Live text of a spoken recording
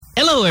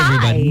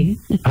everyone.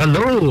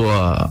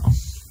 Hello.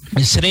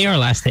 Is today our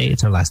last day?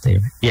 It's our last day,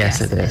 right? Yes,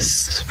 it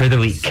is. For the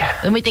week.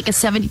 Then we take a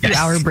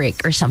 72-hour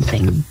break or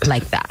something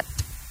like that.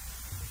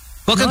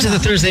 Welcome to the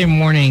Thursday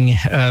morning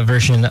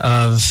version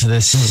of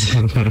this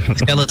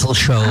skeletal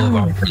show of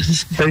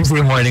ours.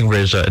 Thursday morning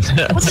version.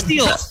 What's the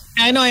deal?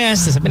 I know I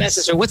asked this. I've been asked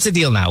this. What's the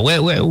deal now?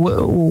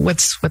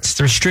 What's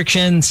the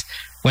restrictions?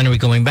 When are we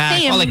going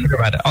back? Same. All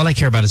I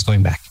care about is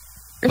going back.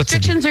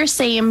 Restrictions are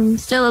same.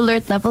 Still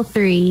alert level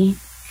 3.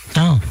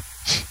 Oh.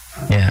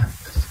 Yeah.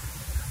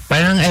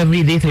 Parang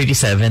everyday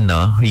 37,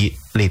 no?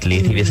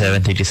 Lately,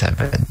 37.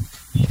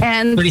 Yeah.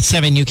 And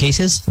 37 new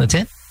cases? That's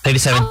it?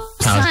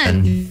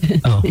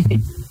 37,000. Oh. Oops.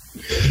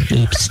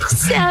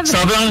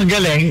 Sobrang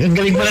galing. Ang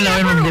galing pala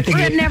namin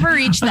mag-mitigate. We'll never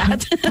reach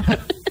that.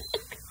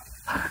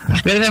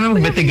 Galing namin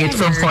mag-mitigate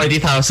from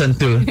 40,000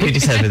 to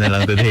 37 na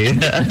lang today.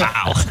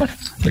 Wow.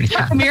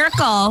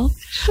 Miracle.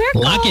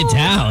 Lock it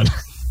down.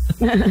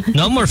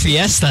 No more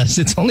fiestas.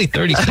 It's only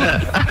 34.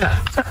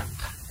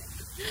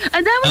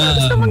 Ang dami na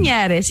gusto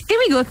mangyari. Can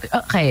we go?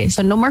 Okay,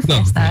 so no more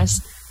fiestas.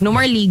 No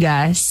more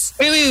ligas.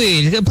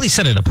 Wait. Please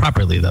set it up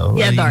properly, though.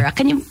 Yeah, Dora,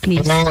 can you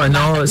please?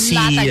 No, si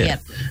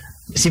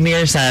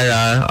Mayor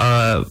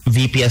Sara,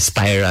 VP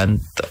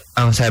aspirant,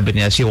 ang sabi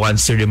niya, she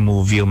wants to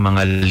remove yung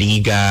mga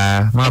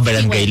liga, mga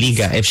barangay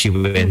liga if she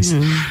wins.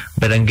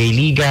 Barangay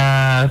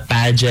liga,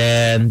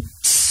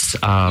 pageants.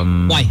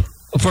 Why?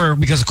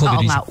 Because of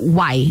COVID reasons?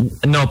 Why?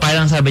 No,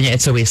 parang sabi niya,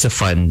 it's a waste of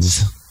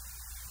funds.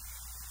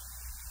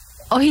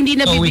 Oh, hindi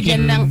na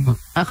bibigyan ng...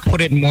 Okay.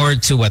 Put it more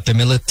to what? The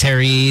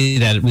military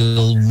that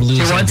will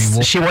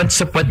lose She wants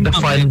to put the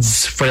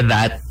funds for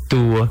that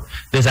to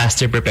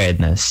disaster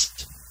preparedness.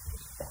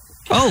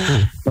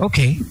 Oh,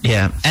 okay.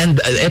 Yeah. And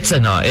it's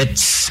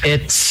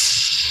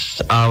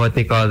what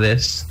they call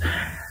this.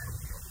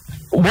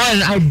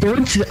 One,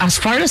 as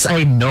far as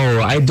I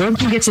know, I don't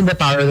think it's in the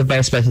power of the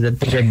Vice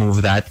President to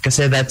remove that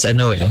kasi that's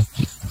oh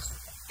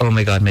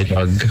my God, my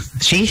dog.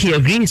 He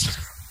agrees.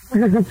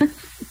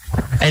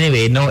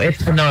 Anyway,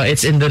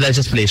 it's in the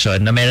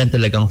legislation na meron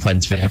talagang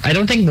funds for it. I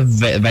don't think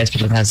the Vice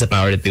President has the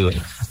power to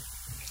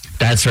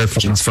transfer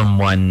funds from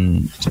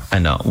one.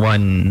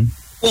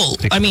 Well,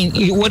 I mean,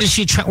 what is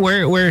she?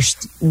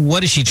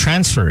 What is she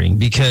transferring?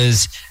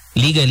 Because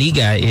Liga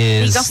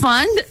is Liga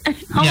Fund.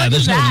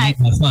 There's no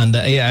Liga Fund.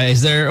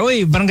 Is there?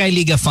 Barangay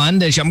Liga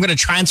Fund. I'm going to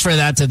transfer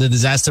that to the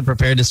Disaster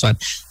Preparedness Fund.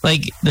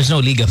 Like, there's no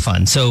Liga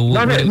Fund. So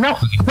no.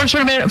 For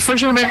sure, may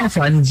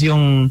funds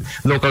yung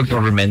local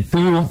government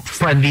to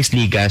fund these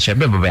liga.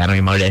 Syempre, babayaran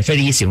yung mga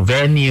referees, yung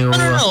venue.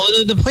 No.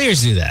 The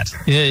players do that.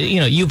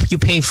 You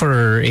pay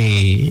for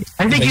a.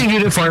 I think yung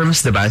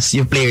uniforms, diba?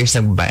 Yung players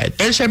nagbayad.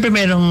 Pero syempre,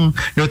 merong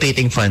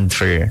rotating fund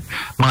for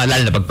mga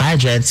lalo na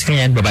pag-pageants.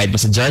 Ganyan, babayad mo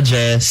sa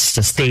judges,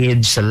 sa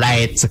stage, sa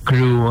lights, sa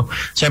crew.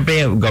 Siyempre,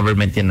 yung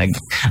government yun,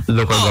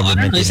 local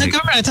government. Is that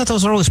government? I thought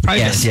those were always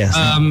private. Yes.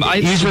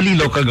 Usually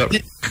local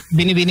government.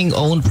 Binibining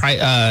owned,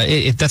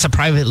 that's a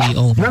privately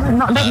owned.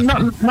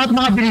 Not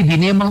mga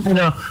binibini,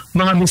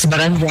 mga Miss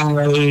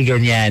Barangay,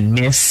 ganyan.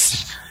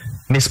 Miss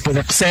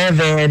Pulak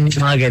 7,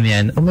 mga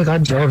ganyan. Oh my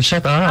God, Job,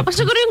 shut up. Tapos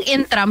siguro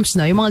yung intrams,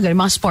 no? Yung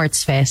mga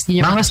sports fest.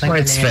 Mga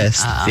sports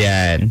fest,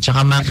 yan.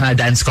 Tsaka mga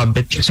dance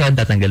competition,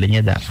 tatanggalin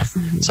niya dapat.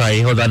 Sorry,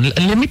 hold on.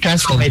 Let me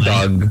transfer my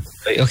dog.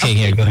 Okay,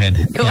 here, go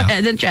ahead. Go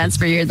ahead and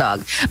transfer your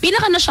dog.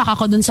 Pinaka na-shock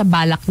ako dun sa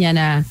balak niya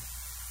na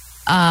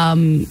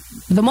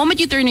the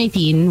moment you turn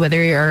 18,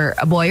 whether you're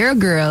a boy or a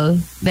girl,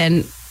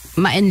 then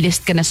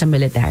ma-enlist ka na sa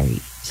military.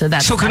 So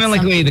kind of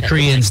like the way the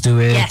Koreans do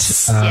it.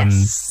 Yes,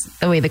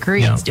 the way the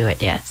Koreans do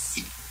it, yes.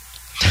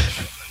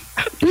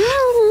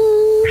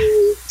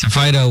 To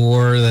fight a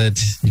war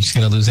that you're just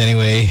gonna lose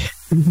anyway.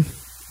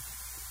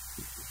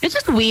 It's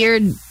just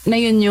weird na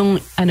yun yung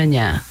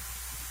niya.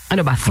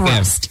 Ano ba?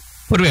 Thrust.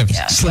 What do we have?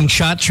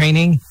 Slingshot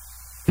training?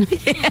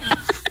 Slingshot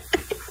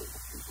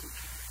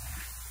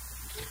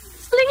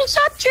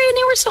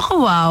training, we're so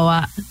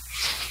kawawa.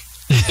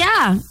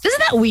 Yeah.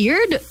 Isn't that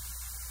weird?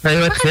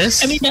 What's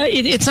this? I mean,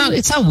 it's not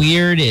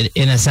weird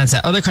in a sense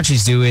that other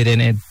countries do it,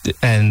 and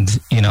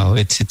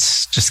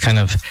it's just kind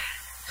of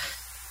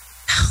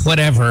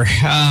whatever.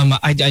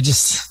 I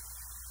don't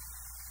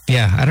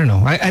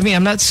know. I mean,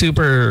 I'm not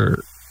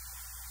super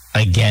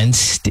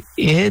against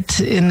it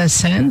in a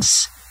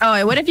sense.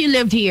 Oh, what if you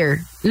lived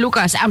here,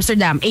 Lucas,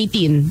 Amsterdam,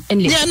 18,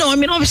 and yeah, no, I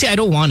mean, obviously, I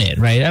don't want it,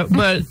 right?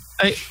 But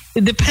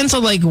it depends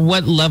on like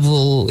what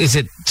level. Is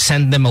it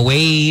send them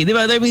away?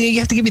 I mean, you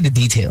have to give me the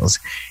details.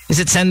 Is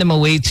it send them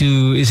away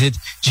to? Is it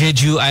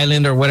Jeju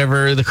Island or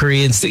whatever the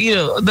Koreans?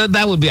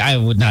 That would be. I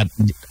would not.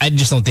 I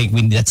just don't think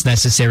that's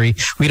necessary.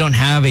 We don't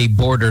have a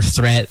border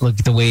threat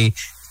like the way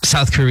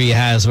South Korea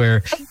has,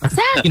 where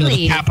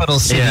the capital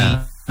city.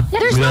 Yeah.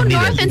 There's no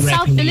North and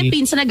South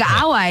Philippines na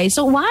nag-aaway.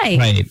 So why?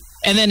 Right.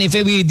 And then if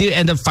we do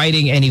end up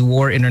fighting any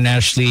war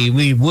internationally,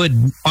 we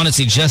would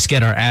honestly just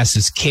get our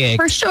asses kicked.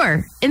 For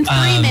sure. In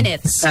 3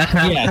 minutes.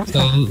 Yeah. So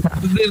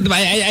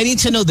I need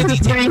to know the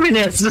details. 3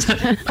 minutes.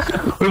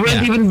 We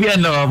won't even be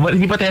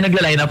hindi pa tayo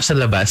nagla-line up sa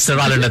labas.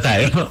 Saralo na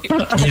tayo.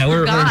 Yeah,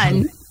 we're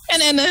gone.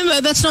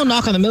 And that's no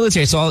knock on the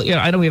military. So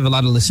I know we have a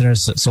lot of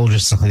listeners,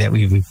 soldiers, stuff like that.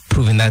 We've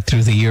proven that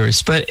through the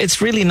years. But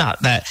it's really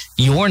not that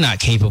you're not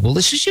capable.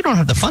 It's just you don't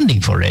have the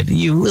funding for it.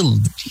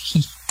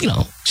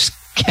 Just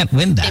can't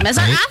win that. Same as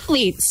our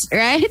athletes,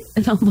 right?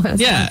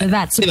 Yeah,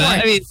 that's support.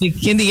 I mean,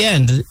 in the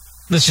end,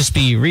 let's just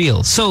be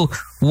real. So,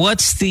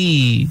 what's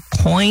the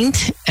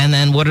point? And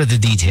then, what are the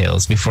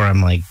details before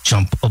I'm like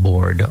jump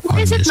aboard? Why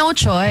is it no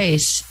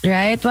choice,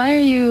 right? Why are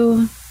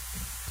you?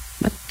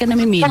 Ba't ka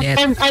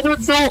namimilit? I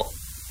don't know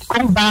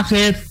kung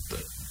bakit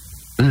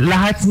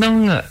lahat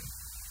ng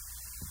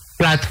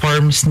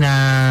platforms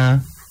na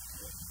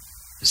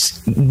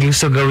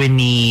gusto gawin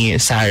ni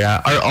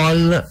Sarah are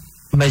all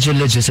medyo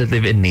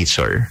legislative in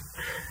nature.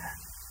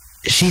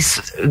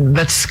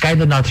 That's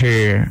kind of not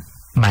her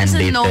mandate.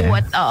 Doesn't know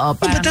what.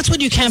 But that's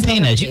what you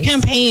campaign as. You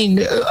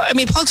campaign. I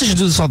mean, politicians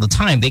do this all the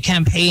time. They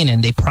campaign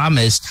and they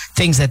promise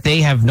things that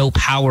they have no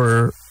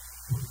power.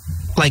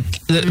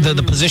 Like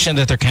the position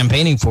that they're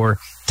campaigning for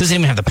doesn't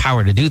even have the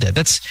power to do that.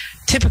 That's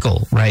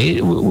typical, right?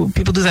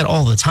 People do that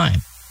all the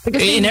time.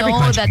 Because they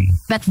know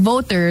that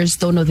voters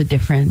don't know the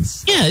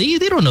difference. Yeah,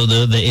 they don't know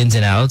the ins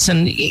and outs.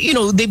 And,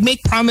 they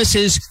make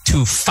promises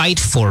to fight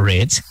for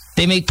it.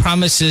 They make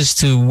promises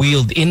to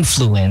wield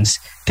influence.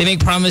 They make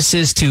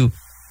promises to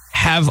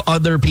have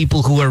other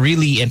people who are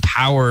really in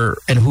power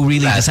and who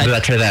really decide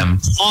to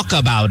talk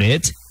about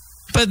it.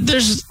 But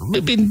that's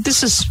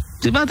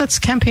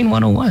campaign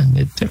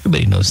 101.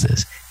 Everybody knows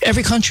this.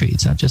 Every country,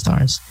 it's not just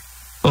ours.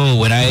 Oh,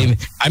 when I'm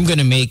going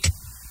to make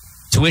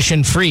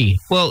tuition free.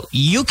 Well,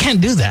 you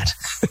can't do that.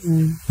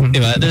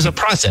 There's a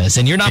process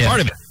and you're not part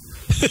of it.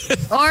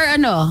 Or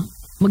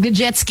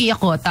mag-jet ski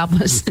ako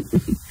tapos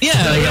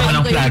ako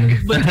ng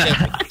flag.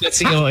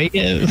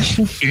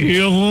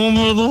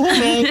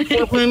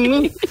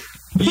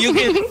 You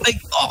can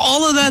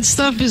all of that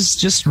stuff is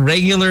just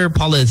regular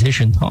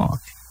politician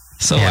talk.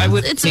 So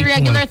it's a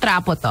regular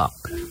trapo talk.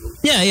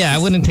 Yeah, I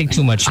wouldn't take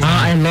too much.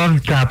 I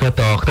love Trapo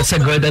Talk. That's a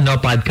good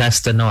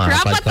podcast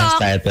podcast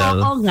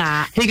title. Oo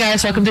nga. Hey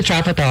guys, welcome to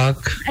Trapo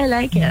Talk. I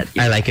like it.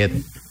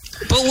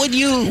 But what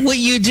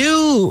you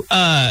do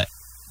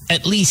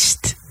at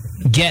least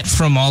get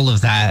from all of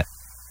that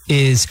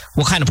is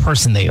what kind of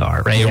person they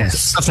are, right?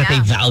 Yes. Stuff that they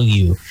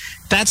value.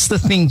 That's the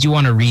things you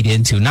want to read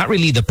into, not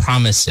really the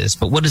promises,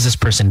 but what is this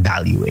person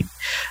valuing?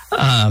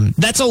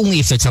 That's only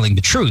if they're telling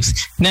the truth.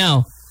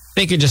 Now,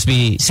 they could just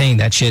be saying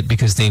that shit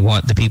because they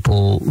want the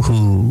people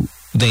who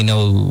they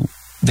know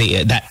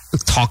that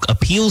talk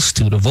appeals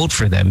to vote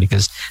for them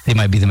because they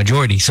might be the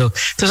majority. So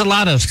there's a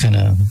lot of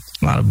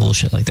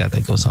bullshit like that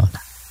goes on.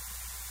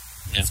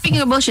 Yeah.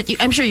 Speaking of bullshit,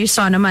 I'm sure you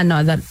saw naman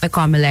that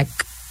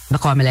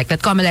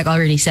Comelec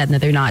already said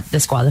that they're not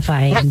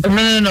disqualifying.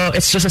 No.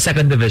 It's just a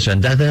second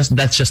division.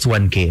 That's just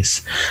one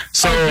case.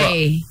 So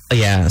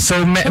yeah.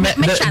 So may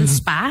chance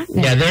pa?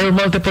 Yeah, there are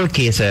multiple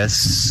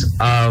cases.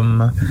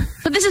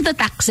 So this is the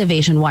tax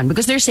evasion one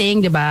because they're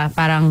saying, diba,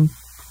 parang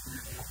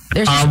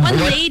there's this one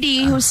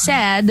lady who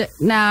said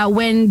na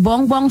when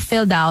Bongbong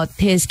filled out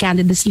his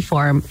candidacy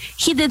form,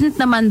 he didn't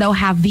naman daw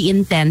have the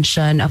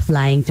intention of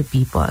lying to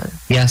people.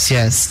 Yes.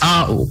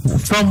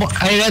 From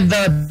I read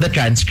the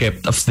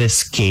transcript of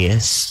this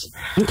case.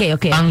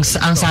 Okay. Ang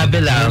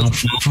sabi lang,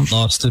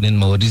 law student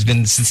mode. He's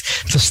been since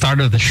the start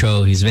of the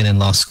show. He's been in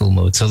law school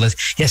mode. So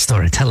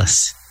Dora, tell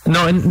us.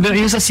 No,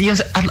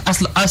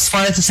 as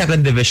far as the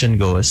second division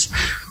goes,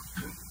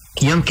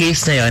 yung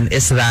case na yun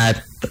is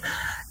that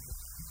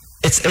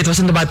it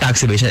wasn't about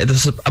tax evasion. It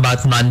was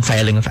about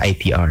non-filing of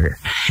ITR.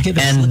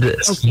 And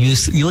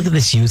you look at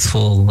this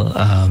youthful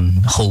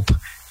hope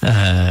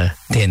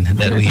thing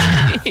that we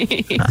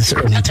this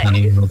early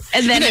 20-year-old.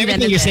 And then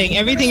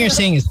everything you're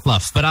saying is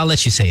fluff, but I'll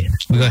let you say it.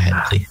 Go ahead,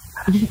 please.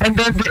 And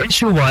then the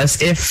issue was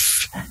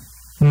if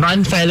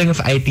non-filing of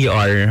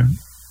ITR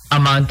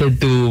amounted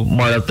to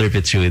moral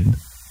turpitude.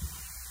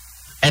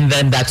 And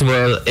then that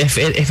will, if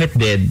it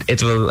did,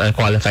 it will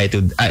qualify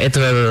to, it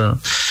will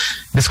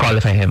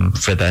disqualify him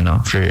for the in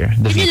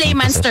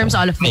layman's terms,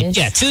 all of this.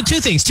 Yeah, two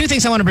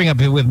things I want to bring up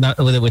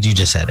with what you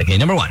just said. Okay,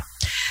 number one,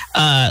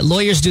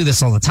 lawyers do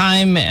this all the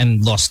time,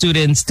 and law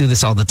students do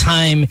this all the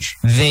time.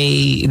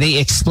 They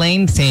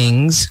explain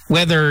things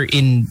whether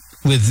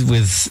with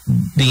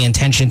the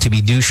intention to be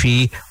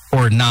douchey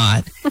or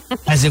not,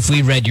 as if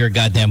we read your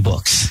goddamn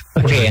books.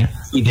 Okay.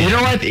 You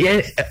know what?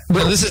 Yeah.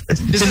 Well, this is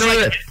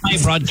like my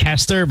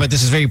broadcaster, but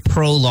this is very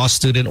pro law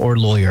student or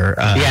lawyer.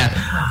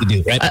 To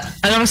do, right?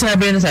 Alam mo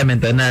sabi na sa amin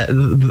to na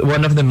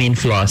one of the main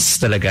flaws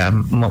talaga,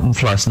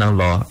 flaws ng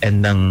law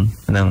and ng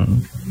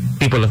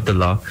people of the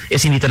law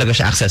is hindi talaga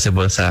siya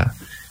accessible sa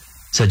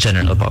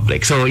general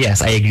public. So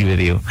yes, I agree with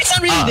you. It's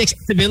not really the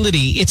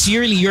accessibility. It's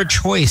really your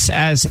choice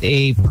as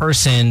a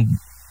person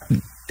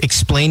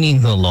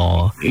explaining the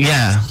law.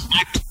 Yeah.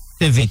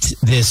 Activate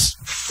this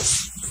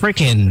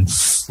freaking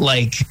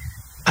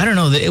I don't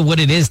know what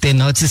it is. They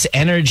know it's this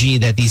energy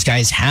that these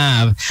guys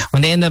have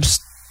when they end up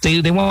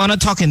they want to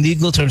talk in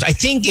legal terms. I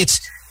think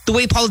it's the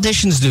way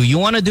politicians do. You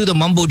want to do the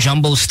mumbo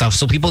jumbo stuff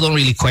so people don't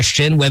really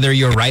question whether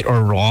you're right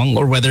or wrong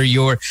or whether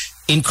you're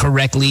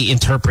incorrectly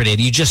interpreted.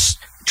 You just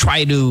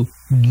try to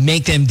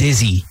make them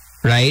dizzy,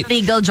 right?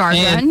 Legal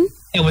jargon.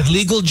 And with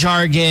legal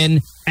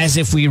jargon, as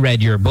if we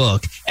read your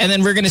book. And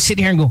then we're going to sit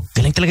here and go,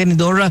 galing talaga ni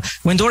Dora.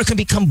 When Dora can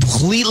be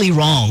completely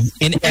wrong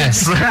in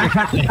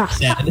everything.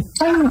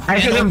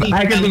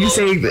 I can be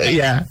saying,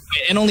 yeah.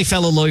 And only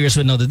fellow lawyers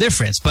would know the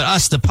difference. But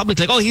us, the public,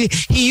 like, oh, he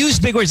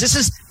used big words. This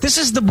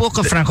is the book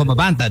of Franco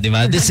Mabanta,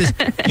 diba? This is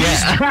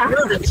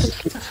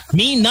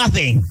mean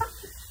nothing.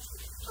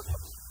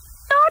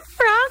 Not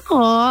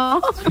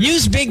Franco.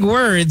 Use big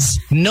words,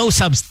 no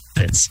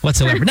substance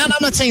whatsoever. No, I'm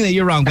not saying that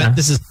you're wrong, but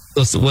this is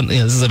this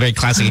is a very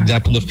classic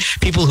example of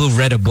people who've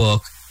read a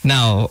book.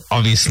 Now,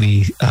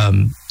 obviously,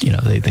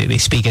 they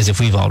speak as if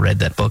we've all read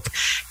that book.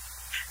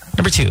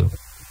 Number 2,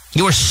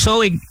 you are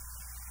so in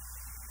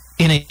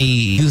a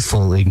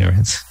youthful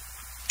ignorance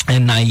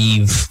and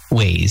naive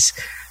ways,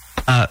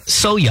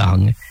 so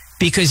young,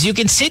 because you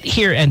can sit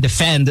here and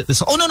defend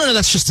this. Oh, no,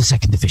 that's just the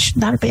second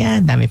division.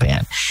 Dami pa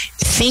yan.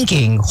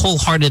 Thinking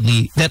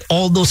wholeheartedly that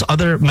all those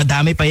other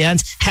madami pa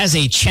yans has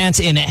a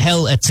chance in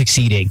hell at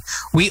succeeding.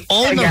 We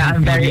all know. Yeah,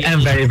 I'm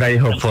very, very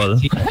hopeful.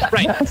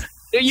 Right.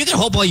 You can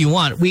hope all you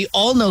want. We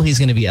all know he's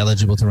going to be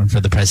eligible to run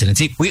for the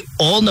presidency. We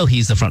all know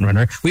he's the front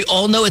runner. We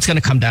all know it's going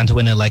to come down to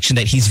an election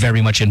that he's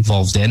very much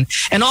involved in.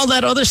 And all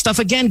that other stuff,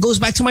 again, goes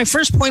back to my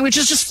first point, which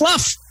is just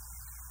fluff.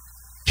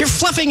 You're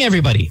fluffing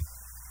everybody.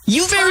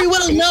 You very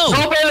well know.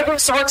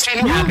 So what's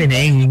really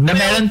happening?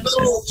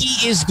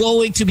 He is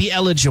going to be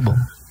eligible.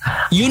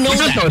 You know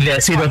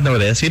that. We don't know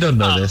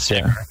this.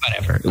 Yeah.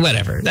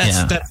 Whatever.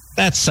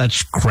 That's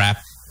such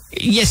crap.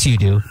 Yes, you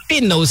do.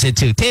 Tin knows it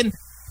too. Tin.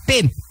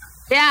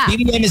 Yeah.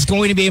 BBM is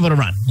going to be able to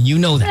run. You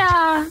know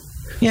that.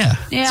 Yeah.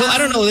 So I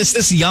don't know.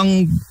 This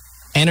young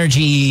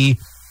energy,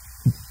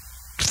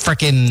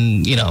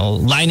 freaking,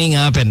 lining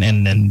up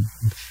and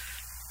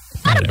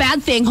not a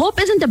bad thing. Hope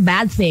isn't a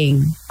bad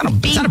thing.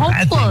 It's not a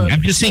bad thing.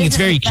 I'm just saying it's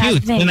very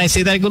cute. When I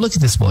say that, I go, look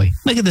at this boy.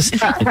 Look at this.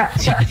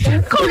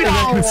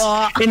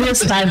 In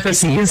his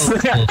fantasies.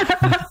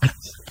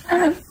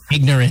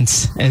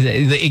 Ignorance.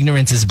 The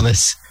ignorance is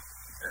bliss.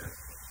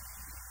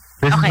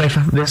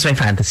 This is my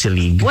fantasy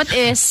league. What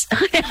is?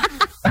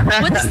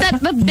 What's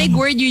the big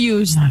word you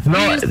used? You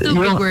used two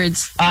big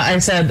words. I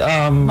said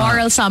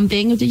moral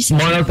something. What did you say?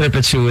 Moral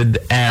turpitude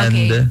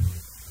and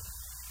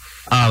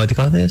what do you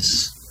call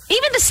this?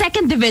 Even the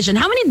second division.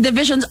 How many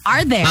divisions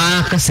are there?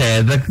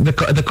 Kasi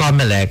the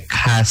COMELEC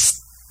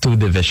has 2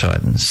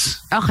 divisions.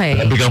 Okay.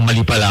 Biglang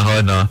mali pala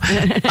ako, no?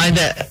 And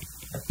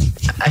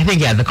I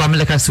think, the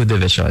COMELEC has 2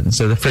 divisions.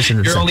 So the first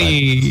and the second. You're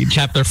only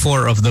chapter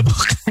 4 of the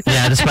book.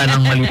 Yeah, that's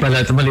parang mali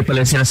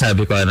pala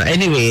sinasabi ko. No?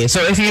 Anyway, so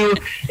if you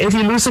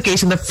lose a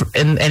case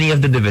in any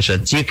of the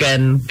divisions, you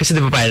can, kasi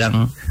diba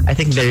parang, I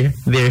think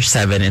there's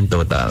 7 in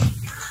total.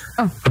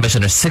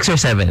 Commissioners, 6 or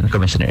 7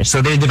 commissioners.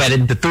 So they're divided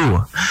into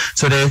 2.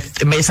 So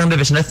may isang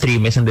division na 3,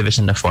 may isang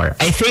division na 4.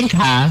 I think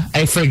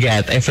I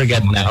forget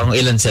na kung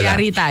ilan sila.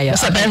 Yari tayo.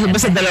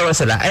 Basta dalawa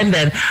sila. And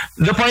then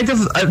my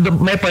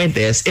point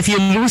is, if you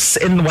lose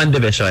in one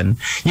division,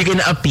 you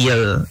can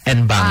appeal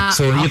en banc.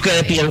 So you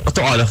can appeal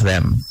to all of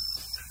them.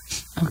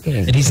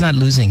 Okay. But he's not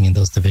losing in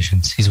those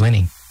divisions. He's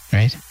winning,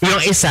 right?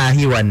 Yung isa,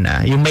 he won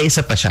na. Yung may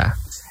isa pa siya.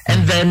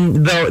 And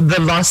then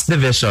the lost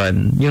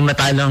division, yung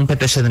natalong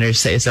petitioners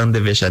sa isang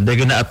division, they're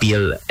gonna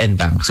appeal en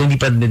banc. So hindi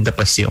pa din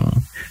tapos yung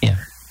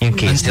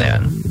case na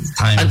yan.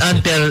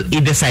 Until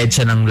i-decide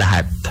siya ng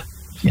lahat.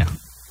 Yeah.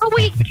 Oh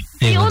wait,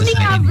 they only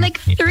have like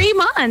 3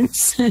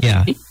 months.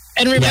 Yeah.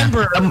 And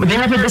remember, they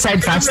have to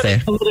decide fast.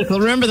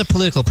 Remember the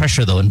political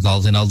pressure though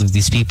involved in all of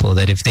these people,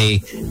 that if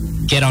they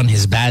get on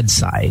his bad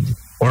side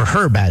or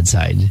her bad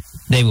side,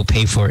 they will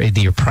pay for a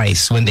dear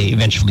price when they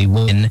eventually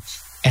win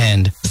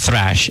and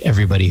thrash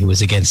everybody who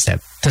was against them.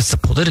 That's the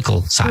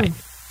political side.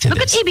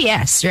 Look at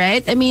ABS,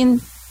 right? I mean,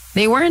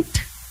 they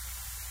weren't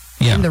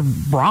in the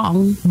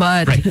wrong,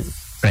 but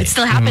it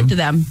still happened to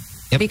them.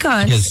 Yep.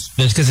 Because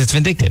it's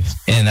vindictive,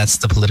 and that's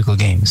the political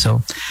game.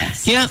 So,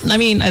 yeah, I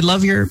mean, I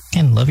love your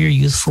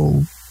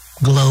youthful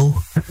glow.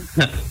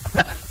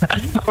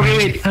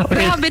 Wait.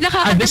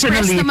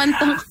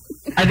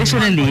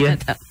 Additionally,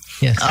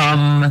 yes.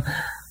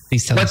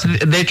 But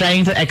they're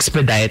trying to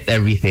expedite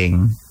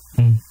everything.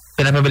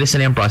 Pinapabilis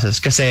nila yung process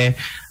kasi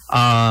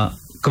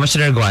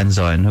Commissioner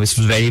Guanzon, who is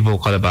very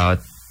vocal about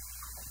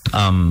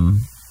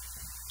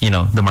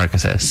the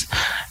Marcoses,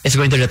 is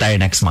going to retire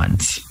next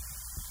month.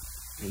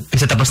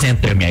 Kasi tapos na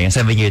yung term niya, yung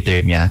 7-year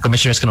term niya.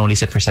 Commissioners can only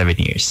sit for 7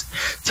 years.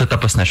 So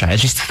tapos na siya. And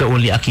she's the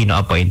only Aquino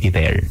appointee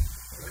there.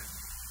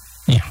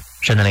 Yeah.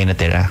 Siya na lang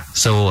natira.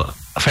 So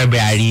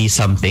February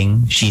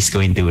something, she's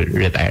going to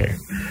retire.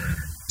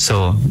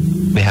 So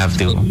they have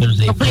to...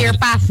 A clear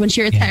path when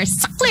she retires.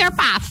 It's a clear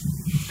path.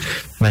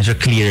 Much a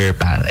clearer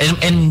path.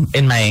 In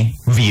my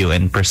view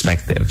and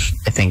perspective,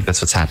 I think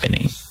that's what's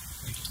happening.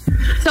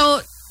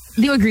 So,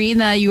 do you agree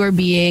that you are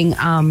being...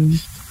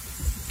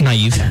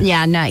 naive?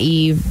 Yeah,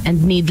 naive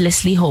and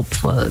needlessly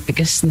hopeful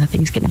because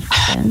nothing's gonna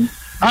happen?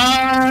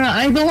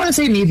 I don't want to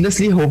say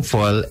needlessly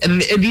hopeful.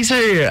 And these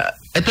are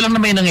ito lang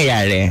naman yung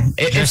nangyayari.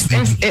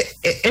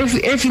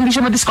 If hindi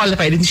siya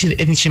ma-disqualify, hindi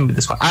siya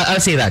ma-disqualify. I'll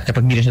say that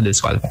kapag hindi siya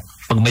disqualify.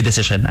 Pag may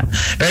decision na.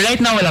 Pero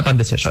right now, wala pang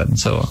decision.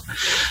 So,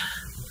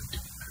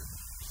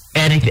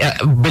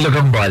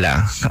 bilugang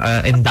bola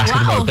in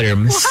basketball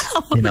terms.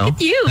 Wow, you know? look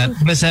at you.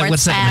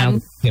 What's that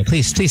now? Yeah,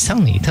 please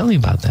tell me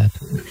about that.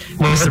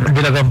 What's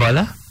bilugang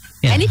bola?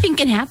 Yeah. Anything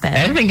can happen.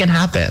 Anything can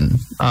happen.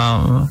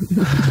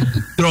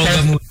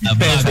 Droga muna.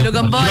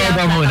 Bilugang bola.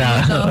 Droga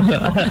muna.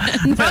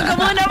 Droga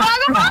muna.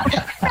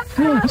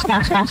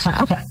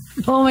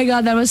 Oh my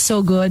God, that was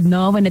so good,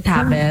 no? When it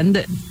happened.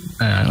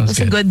 It was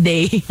a good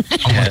day.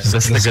 Yes,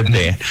 that's a good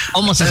day.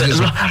 Almost as good.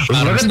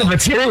 Look at the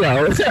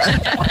material.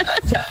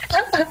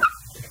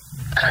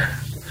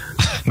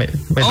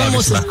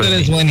 Almost as good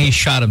as when he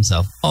shot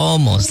himself.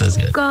 Almost as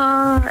good.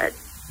 God.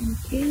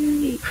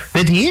 Okay.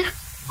 Did he?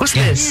 Who's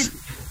this?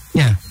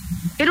 Yeah.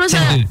 It was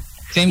Same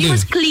dude. He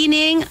was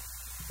cleaning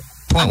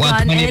a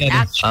gun and it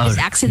was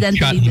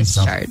accidentally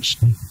discharged.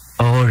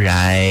 Oh,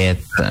 right.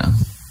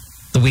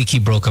 The week he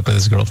broke up with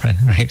his girlfriend,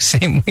 right?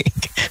 Same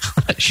week.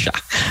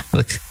 Shock.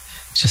 Look,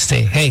 just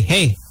say,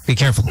 hey, be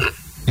careful.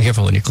 Be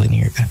careful when you're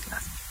cleaning your gun.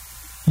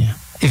 Yeah.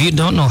 If you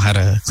don't know how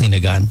to clean a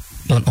gun,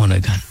 don't own a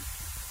gun.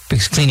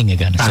 Because cleaning a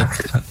gun is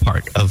a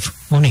part of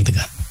owning the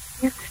gun.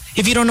 Yeah.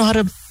 If you don't know how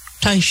to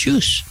tie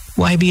shoes,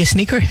 why be a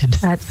sneakerhead?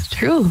 That's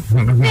true.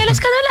 Nelas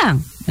ka na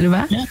lang. Ano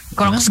ba? Yeah.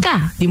 Crocs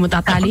ka. Di mo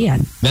tatali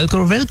yan.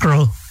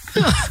 Velcro.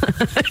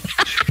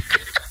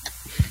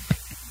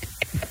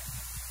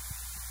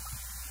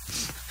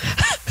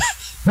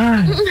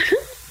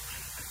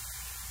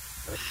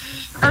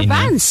 Or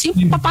Vans.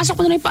 Yung papasok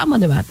ko na yung paa mo,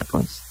 diba?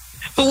 Tapos.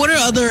 But what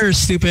are other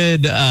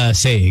stupid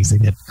sayings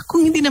like that?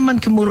 Kung hindi naman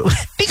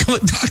hindi ka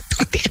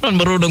naman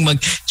marunong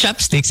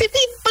mag-chopsticks,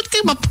 hindi, ba't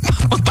kayo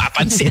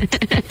magpapansin?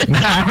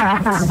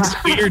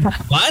 Weird.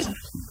 What?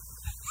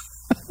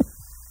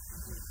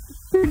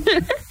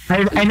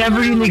 I never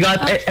really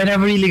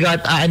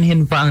got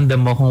aanhin pa ang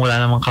damo kung wala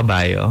namang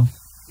kabayo.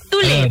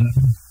 Too late.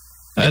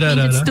 I don't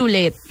know. It's too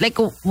late. Like,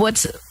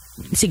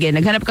 sige,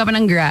 naghanap ka pa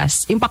ng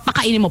grass. Yung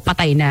papakainin mo,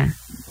 patay na.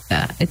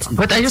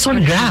 But I just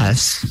want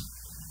grass.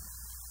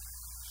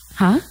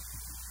 Huh?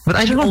 But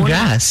I don't want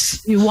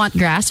grass. You want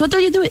grass? What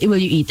will you do? Will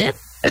you eat it?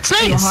 It's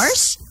nice. Are you a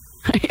horse?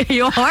 Are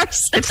you a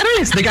horse? It's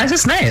nice. The grass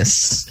is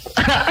nice.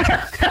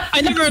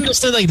 I never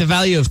understood like the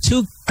value of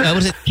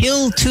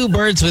kill two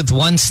birds with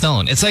one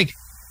stone. It's like,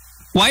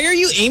 why are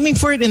you aiming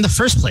for it in the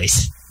first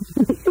place?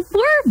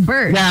 Poor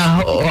bird.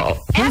 Yeah.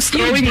 Who's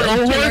throwing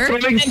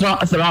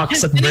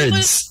rocks at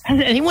birds? Has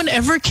anyone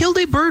ever killed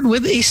a bird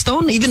with a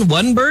stone? Even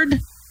one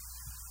bird?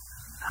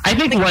 I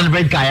think one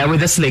bird kaya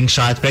with a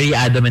slingshot. Very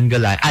Adam and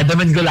Goliath.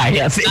 Adam!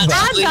 It's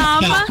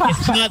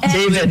not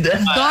David.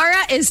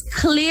 Dora is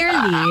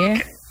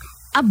clearly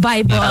a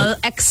Bible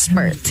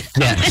expert.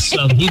 Yes.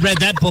 So he read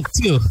that book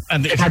too.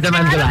 Adam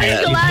and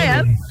Goliath.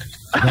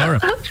 No,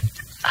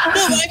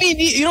 I mean,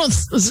 you don't.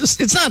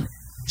 It's not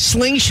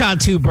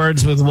slingshot two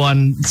birds with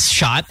one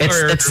shot.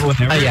 It's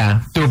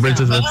two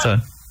birds with one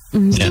stone.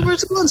 Two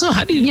birds with one stone.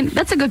 How do you?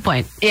 That's a good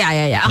point.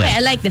 Yeah. Okay,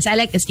 I like this. I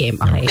like this game.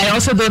 Okay. I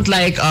also don't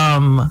like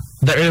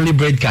the early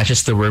bird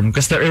catches the worm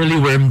because the early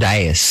worm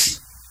dies.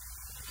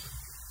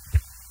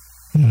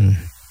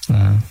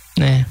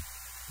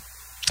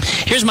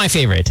 Here's my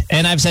favorite,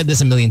 and I've said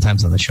this a million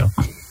times on the show.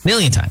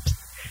 Million times.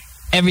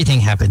 Everything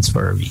happens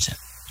for a reason.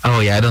 Oh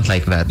yeah, I don't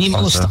like that. The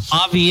most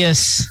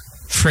obvious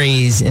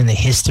phrase in the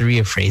history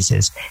of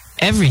phrases.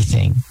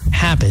 Everything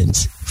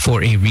happens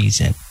for a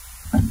reason.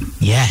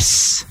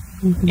 Yes.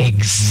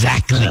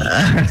 Exactly.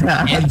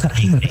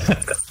 Everything.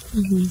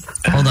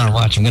 Hold on,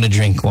 watch. I'm going to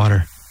drink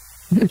water.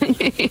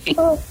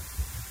 There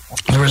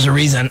was a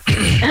reason.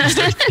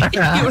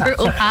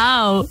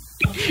 Wow.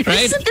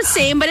 Right? It's not the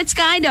same, but it's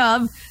kind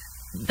of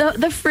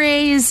the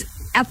phrase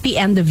at the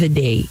end of the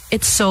day.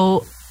 It's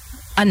so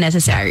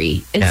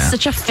unnecessary. It's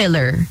such a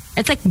filler.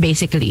 It's like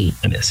basically,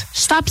 it is.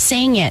 Stop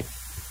saying it.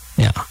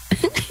 Yeah.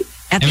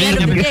 At the end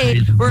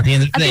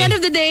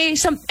of the day,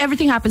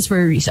 everything happens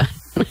for a reason.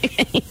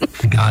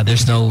 God,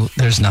 there's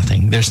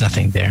nothing. There's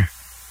nothing there.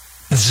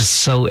 It's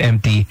just so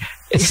empty.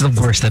 It's the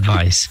worst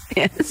advice.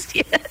 Yes.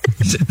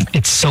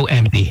 It's so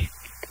empty.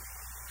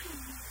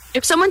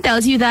 If someone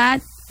tells you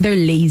that, they're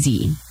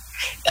lazy.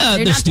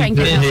 They're not trying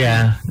to help.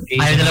 Yeah.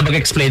 Ayaw nila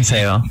mag-explain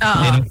sa'yo.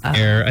 They don't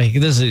care.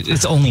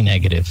 It's only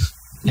negative.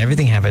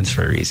 Everything happens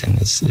for a reason.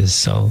 It's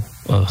so...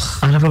 Ugh.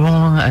 Ano pa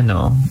bang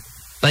ano?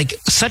 Like,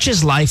 such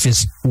as life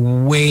is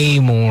way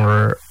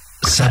more...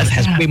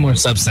 has way more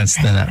substance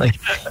than that. Like,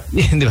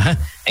 di ba?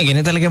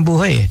 Ganyan talaga ang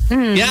buhay.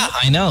 Yeah,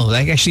 I know.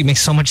 That actually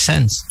makes so much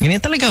sense.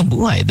 Ganyan talaga ang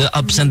buhay. The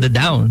ups and the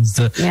downs,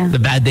 the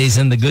bad days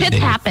and the good days.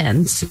 It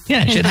happens.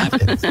 Yeah, shit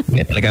happens.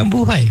 Ganyan talaga ang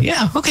buhay.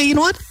 Yeah, okay, you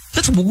know what?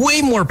 That's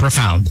way more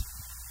profound.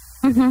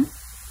 Mm-hmm.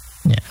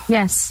 Yeah.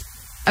 Yes.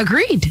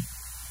 Agreed.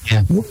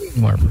 Yeah, way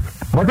more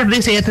profound. What did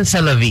they say at the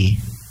C'est la vie?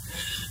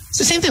 It's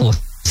the same thing. Well,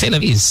 C'est la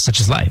vie is such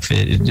as life.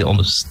 It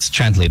almost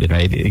translated,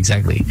 right?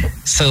 Exactly.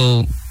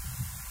 So...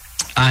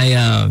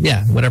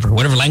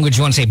 whatever language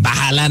you want to say,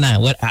 bahala na,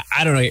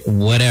 I don't know,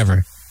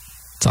 whatever.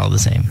 It's all the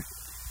same.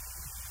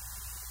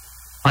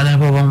 Ano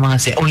ba bang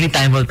mga only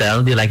time will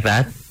tell? Do you like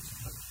that?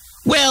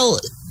 Well,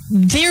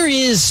 there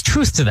is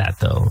truth to that,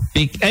 though.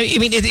 I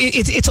mean,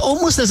 it's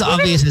almost as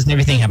obvious as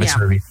everything happens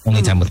for a reason.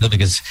 Only time will tell,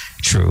 because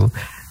true.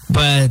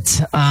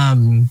 But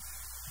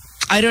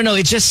I don't know.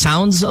 It just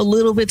sounds a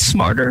little bit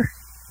smarter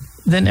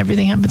than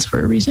everything happens for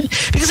a reason.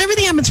 Because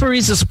everything happens for a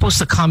reason is supposed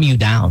to calm you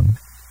down.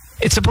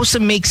 It's supposed to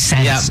make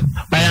sense.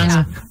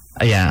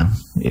 Yeah.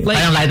 Like,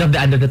 parang light of the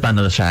end of the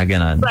tunnel siya,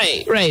 ganun.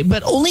 Right.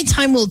 But only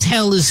time will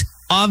tell is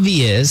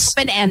obvious.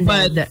 But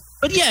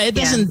yeah, it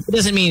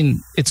doesn't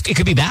mean it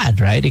could be bad,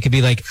 right? It could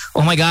be like,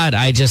 oh my God,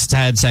 I just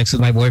had sex with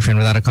my boyfriend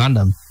without a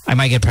condom. I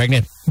might get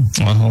pregnant.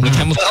 Well, only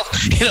time will tell.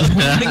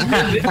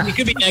 It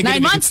could be negative.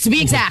 9 months to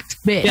be exact.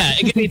 Yeah,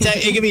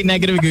 it could be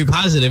negative, it could be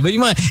positive. But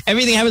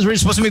everything happens where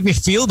it's supposed to make me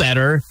feel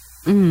better.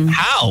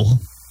 How?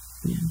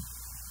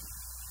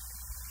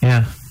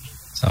 Yeah.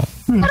 So.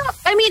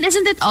 I mean,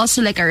 isn't it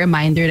also like a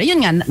reminder that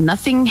yun nga,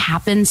 nothing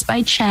happens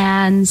by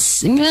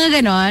chance?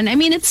 Ganon. I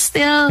mean, it's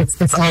still...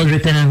 It's all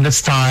written in the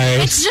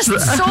stars. It's just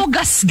so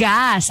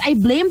gas. I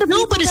blame the people.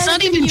 No, but it's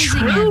not even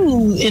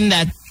true in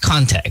that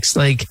context.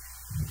 Like,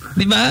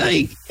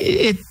 diba?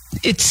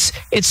 It's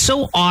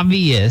so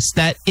obvious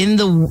that in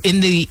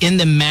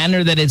the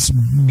manner that it's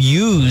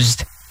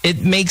used,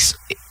 it makes,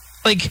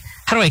 like,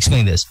 how do I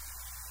explain this?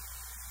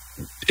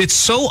 It's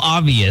so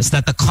obvious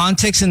that the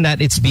context in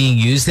that it's being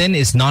used in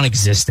is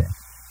non-existent.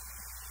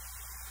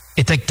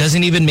 It like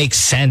doesn't even make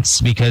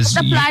sense because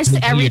it applies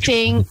to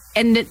everything,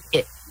 and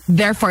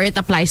therefore it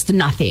applies to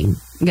nothing.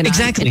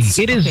 Exactly.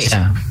 It is. Okay.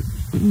 Yeah.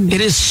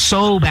 It is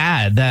so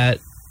bad that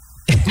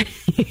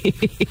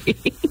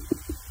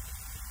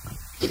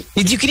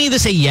you can either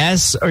say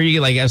yes or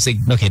you like. I was like,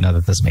 okay, no,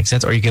 that doesn't make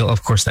sense, or you go,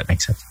 of course that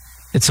makes sense.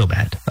 It's so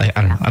bad. Like,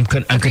 I don't know. I'm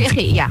confused.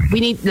 Okay, yeah. We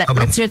need.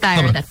 Let's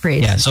retire that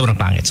phrase. Yeah, sobrang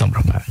pangit.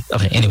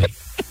 Okay, anyway.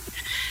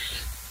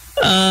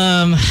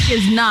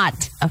 Is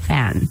not a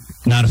fan.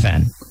 Not a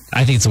fan.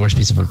 I think it's the worst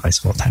piece of advice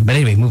of all time. But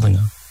anyway, moving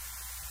on.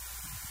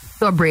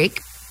 To a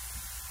break.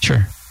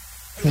 Sure.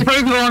 Before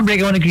we go on break,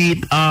 I want to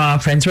greet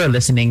friends who are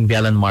listening.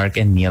 Biel, Mark,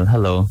 and Neil.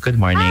 Hello. Good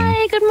morning.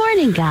 Hi. Good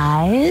morning,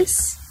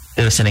 guys.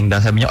 Listening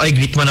daw. Sabi niyo, oy,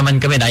 greet mo naman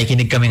kami.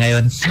 Nakikinig kami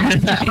ngayon.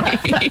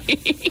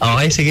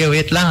 Okay, sige.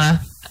 Wait lang ha.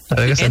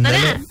 Ito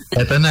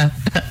na.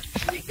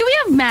 Do we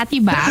have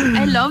Matty back?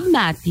 I love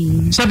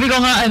Matty. Sabi ko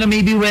nga,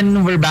 maybe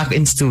when we're back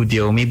in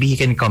studio, maybe he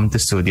can come to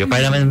studio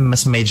para naman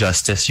mas may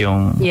justice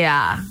yung...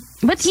 Yeah.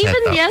 But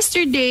even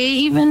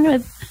yesterday, even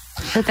with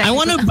the I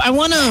want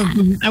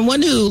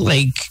to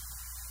like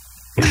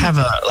have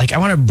I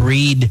want to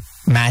breed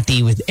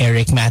Matty with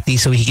Eric Matty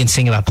so he can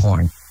sing about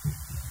porn.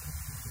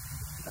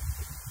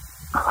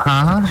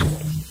 Huh?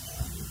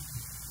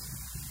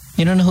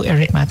 You don't know who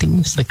Eric Matty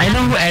is? Like, I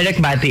know who Eric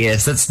Matty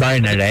is. That's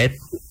Darna, right?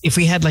 If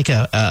we had like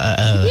a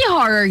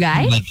horror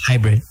guy, like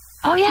hybrid.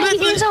 Oh yeah,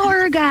 he is a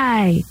horror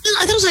guy.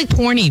 I thought it was like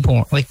porny,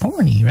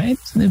 right?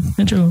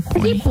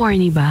 Hindi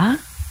porny ba?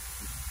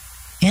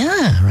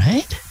 Yeah,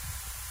 right.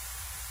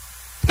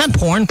 Not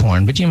porn,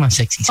 but yung mga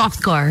sexy.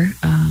 Softcore.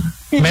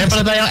 Meron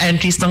pala tayong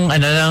entries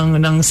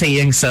ng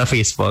saying sa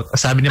Facebook.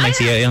 Sabi ni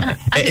Maxia yung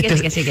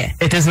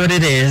it is what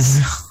it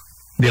is.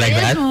 Do you like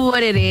that? It is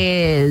what it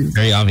is.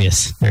 Very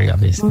obvious.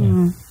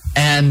 Mm.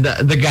 And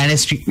the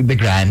grass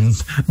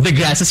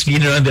is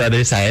greener on the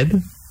other side.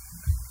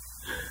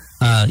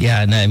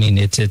 Yeah, no, I mean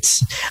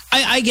it's.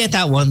 I get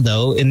that one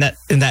though. In that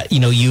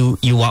you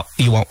want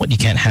what you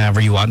can't have,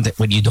 or you want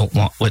what you don't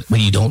want what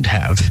you don't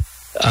have.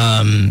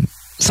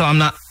 So I'm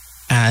not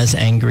as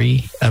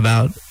angry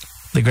about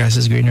the grass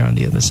is greener on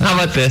the other side. How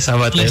about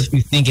this? If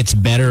you think it's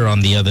better on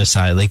the other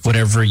side, like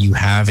whatever you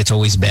have, it's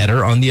always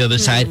better on the other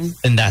side,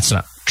 and that's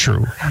not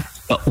true.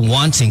 But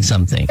wanting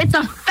something, it's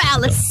a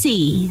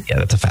fallacy. Yeah,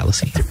 that's a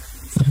fallacy.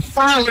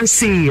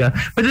 Fallacy.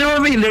 But you know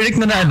may lyric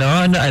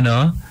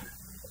na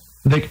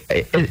like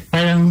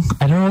parang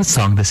I don't know what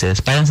song this is.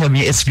 Parang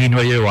sabi niya, it's green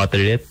where you water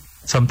it.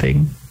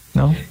 Something.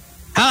 No?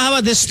 How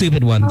about this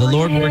stupid one? The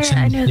Lord works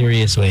in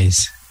mysterious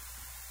ways.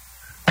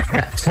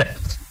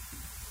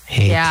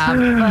 Yeah, but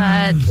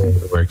the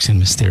Lord works in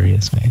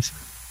mysterious ways.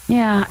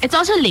 Yeah, it's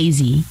also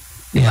lazy.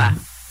 Yeah.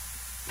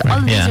 All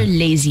of these are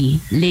lazy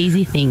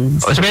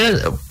things.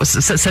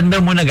 Saan daw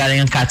muna galing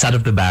ang cats out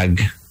of the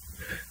bag?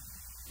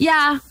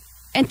 Yeah,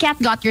 and cat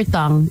got your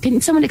tongue.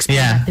 Can someone explain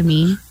that to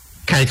me?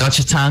 Cat got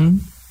your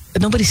tongue?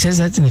 Nobody says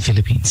that in the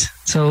Philippines.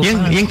 So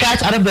yung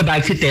cats out of the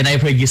bag, Tin,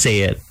 I've heard you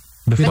say it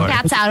before. The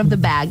cat's out of the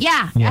bag.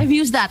 Yeah, I've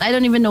used that. I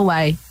don't even know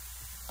why.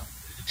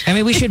 I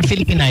mean, we should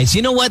Philippinize.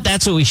 You know what?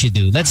 That's what we should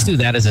do. Let's do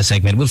that as a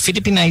segment. We'll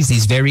Philippinize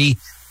these very,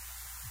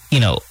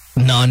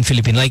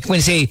 non-Philippine. Like when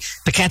you say,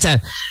 the cat's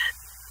out.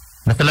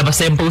 Natalabas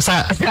na yung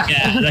pusa.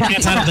 Yeah, the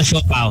cat's out of the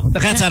siopaw. The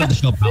cat's out of the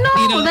siopaw.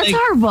 No, that's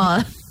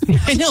horrible.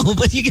 I know,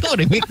 but you get what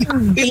I mean.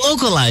 We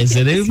localize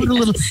it. We put a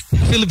little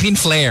Philippine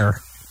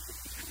flair.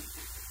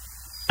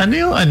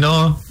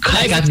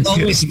 Life is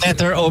always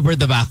better over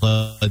the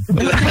backward. I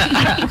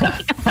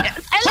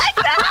like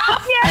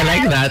that. Yeah. I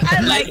like that.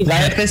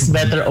 Life is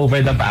better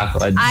over the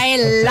backward.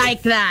 I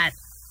like that.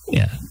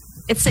 Yeah.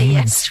 It's a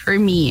yes for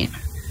me.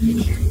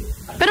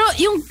 Pero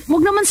yung,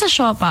 wag naman sa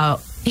siopaw.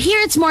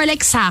 Here it's more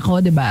like sako,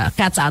 di ba?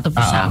 Cats out of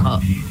the sako.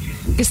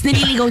 Kasi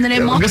nililigaw na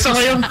yung mga...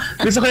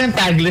 gusto ko yung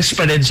Taglish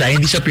pa rin siya.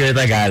 Hindi siya pure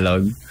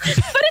Tagalog.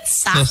 But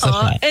it's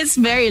sako. It's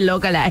very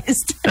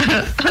localized.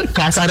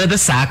 Cats out of the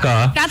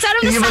sako. Cats out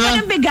of the sako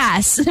ng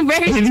bigas.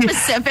 Very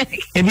specific.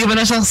 Hindi mo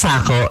na siyang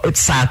sako.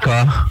 It's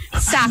sako.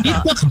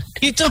 Sako.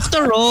 You took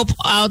the rope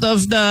out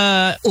of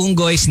the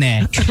unggoy's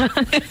neck.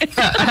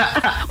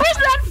 Where's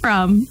that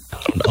from?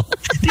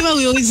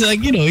 We always you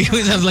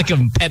always have like a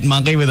pet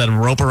monkey with a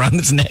rope around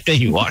its neck that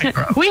you walk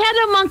around. We had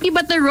a monkey,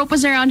 but the rope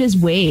was around his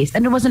waist.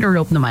 And it wasn't a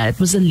rope naman. It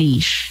was a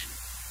leash.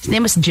 His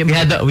name was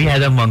Jimbo. We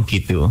had a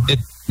monkey too.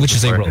 Which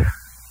is a rope.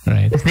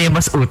 Right. His name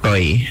was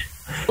Utoy.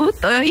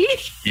 Utoy?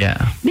 Yeah.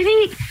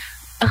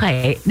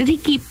 Did he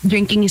keep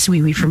drinking his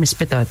wee-wee from his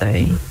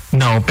pitotoy?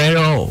 No,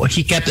 pero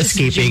he kept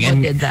escaping.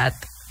 Jimbo did that.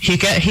 He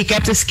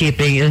kept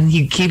escaping and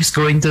he keeps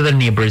going to the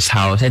neighbor's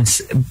house and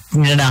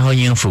ninanakaw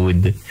niya yung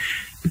food.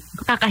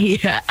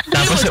 Kakahiya.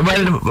 Tapos,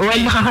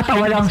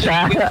 nakakatawa lang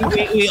siya.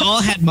 We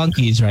all had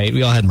monkeys, right?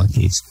 We all had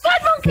monkeys. You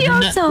had monkey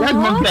also? You had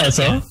monkey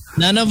also?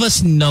 None of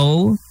us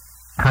know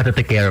how to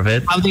take care of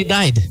it. How they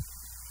died.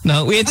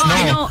 No, we had to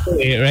know.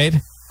 Right?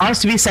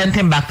 Us, we sent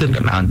him back to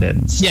the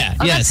mountains. Yeah,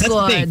 yes, that's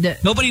the thing.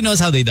 Nobody knows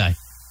how they died.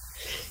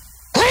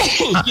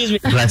 Excuse me.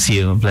 Bless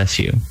you.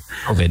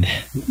 COVID.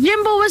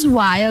 Jimbo was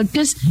wild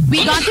because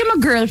we got him a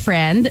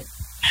girlfriend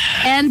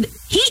and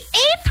he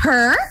ate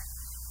her.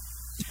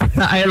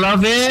 I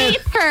love it.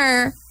 Ate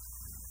her.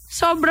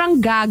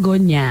 Sobrang gago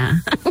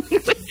niya.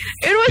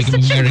 It was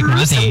such a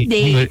gruesome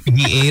day.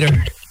 He ate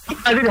her.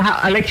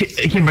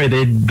 He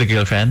murdered the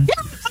girlfriend?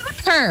 Yeah,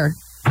 her.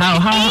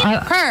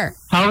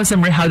 How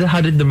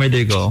did the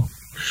murder go?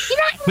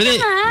 Were they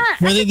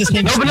the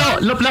same? No,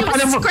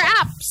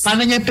 scraps.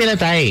 Paano niya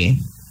pinatay?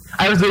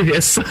 I was with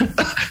this.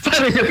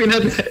 Paano niya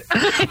pinatay?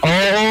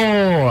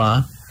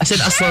 Oh. I said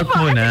assault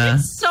muna.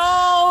 It's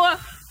so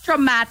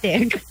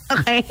traumatic.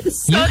 Okay?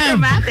 So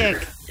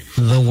traumatic.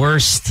 The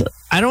worst.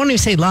 I don't want to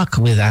say luck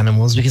with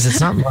animals because it's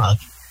not luck.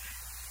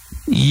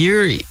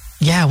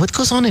 What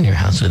goes on in your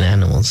house with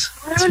animals?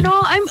 I don't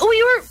know.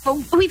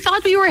 We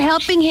thought we were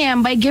helping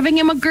him by giving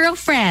him a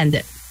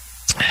girlfriend.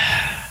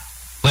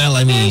 Well,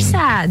 I mean, very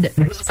sad.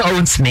 I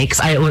own snakes.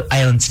 I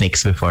owned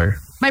snakes before.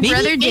 My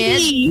brother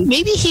did.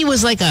 Maybe he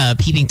was like a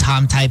peeping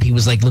Tom type. He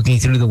was like looking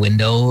through the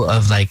window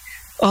of like,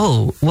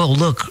 oh, well,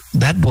 look,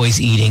 that boy's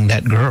eating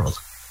that girl.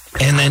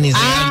 And then he's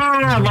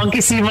like,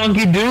 monkey see,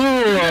 monkey do.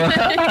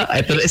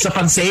 Ito, isa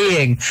pang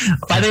saying.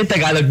 Paano yung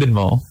Tagalog din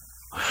mo?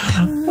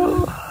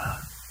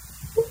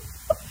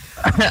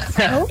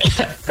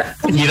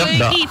 Hirap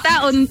daw.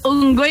 Kita,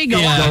 unggoy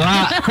gawa.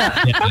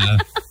 Yeah.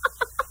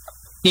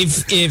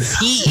 If he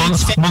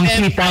eats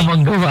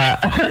Manggawa.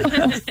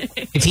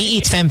 If he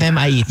eats fem,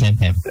 I eat fem.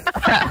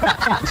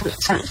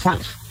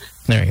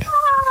 There we go.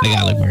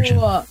 Tagalog version.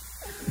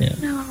 Yeah.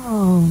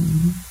 No.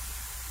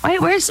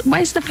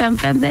 Why's the fem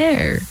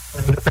there?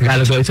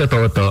 Tagalog is a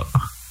toto.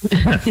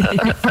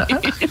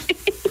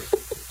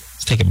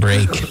 Let's take a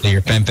break so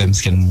your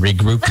fem-fems can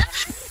regroup.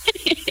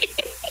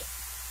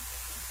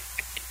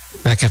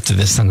 Back after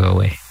this, don't go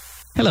away.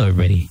 Hello,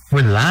 everybody.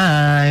 We're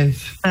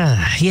live.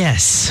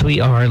 Yes, we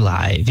are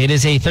live. It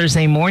is a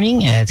Thursday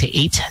morning at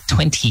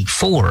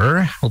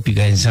 8:24. Hope you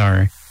guys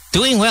are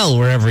doing well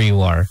wherever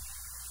you are.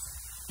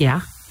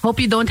 Yeah.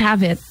 Hope you don't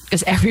have it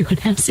because everyone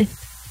has it.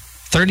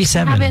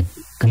 37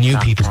 new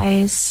people.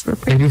 Guys,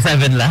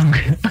 37 lang.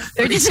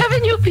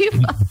 37 new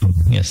people.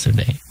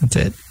 Yesterday. That's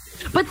it.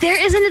 But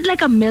isn't it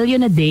like 1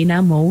 million a day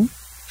now, Mo?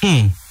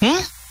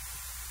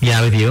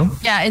 Yeah, with you?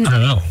 Yeah, I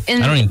don't know.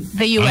 In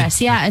the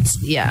US. Yeah,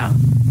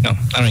 No,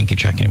 I don't even keep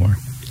track anymore.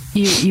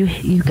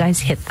 You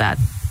guys hit that.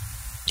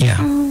 Yeah.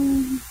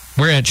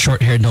 We're at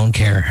short hair, don't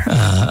care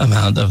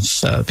amount of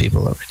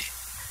people already.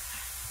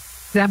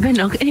 Grabe,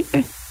 no?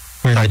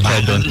 We're short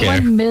hair, don't care.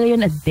 1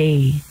 million a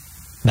day.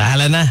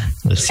 Bahala na.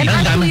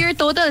 And our year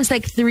total is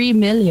like 3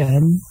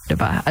 million.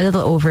 Diba? A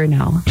little over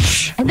now.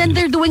 And then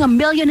they're doing 1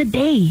 million a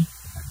day.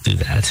 Do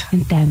that.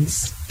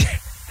 Intense.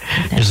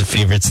 Here's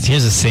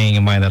a saying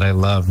of mine that I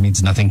love.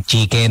 Means nothing.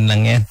 Chicken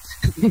lang yan.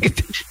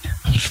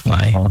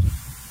 Why?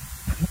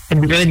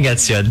 Hindi ko rin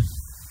gets yun.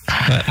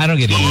 I don't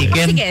get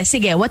it.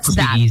 Sige. What's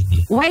that?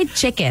 Easy. Why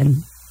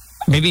chicken?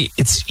 Maybe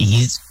it's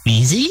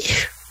easy?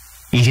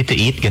 Easy to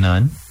eat,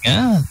 ganon.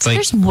 Yeah. It's like,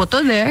 there's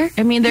buto there.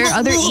 I mean, there are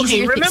other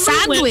easier things.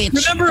 Sandwich.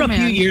 Remember a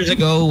few years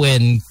ago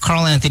when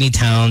Carl Anthony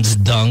Towns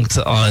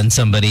dunked on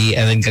somebody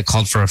and then got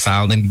called for a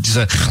foul and just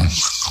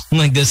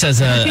like this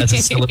as a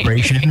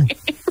celebration?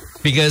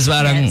 Because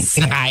parang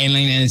kinakain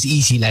lang yan, it's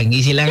easy lang.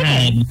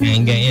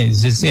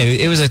 It's just,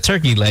 it was a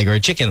turkey leg or a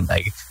chicken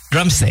leg,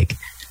 drumstick.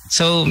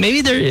 So maybe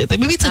it's a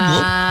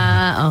goal.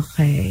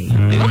 Okay.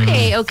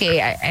 Okay.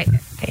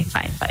 Okay,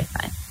 fine.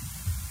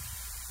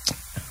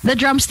 The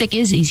drumstick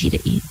is easy to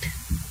eat.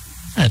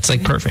 It's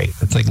like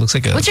perfect. It's like looks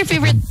like a. What's your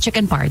favorite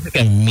chicken part? Like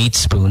a meat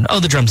spoon. Oh,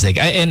 the drumstick.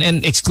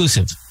 And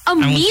exclusive. A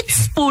meat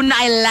spoon.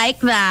 I like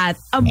that.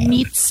 A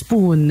meat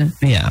spoon.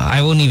 Yeah,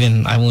 I won't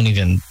even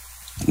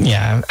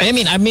Yeah. I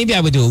mean, maybe I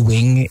would do a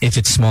wing if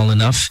it's small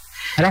enough.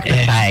 I like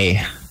the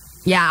thigh.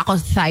 Yeah, ako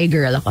thigh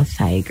girl.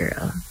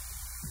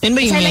 And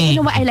Kasi you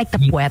know what? I like the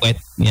puwet.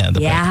 Yeah, the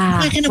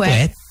puwet.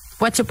 Puwet.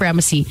 Puwet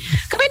supremacy.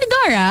 Kami ni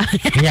Dora.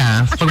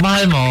 Yeah. Pag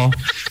mahal mo,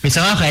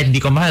 minsan nga kahit di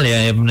ko mahal,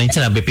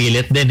 minsan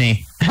nabipilit din eh.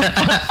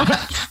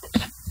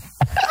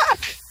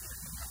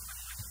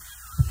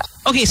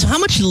 Okay, so how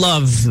much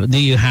love do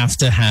you have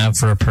to have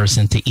for a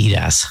person to eat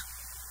ass?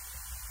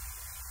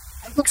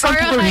 Some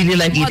people really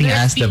like eating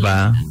ass,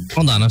 diba?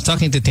 Hold on, I'm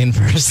talking to Tin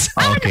first.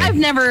 Okay. I've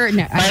never...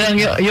 No, parang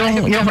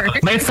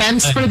my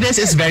fence for this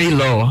is very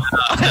low.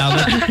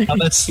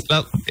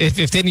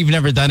 If Tin, you've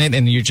never done it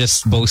and you're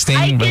just boasting.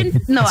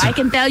 I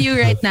can tell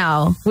you right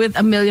now, with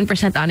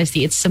 1,000,000%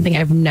 honesty, it's something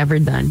I've never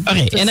done.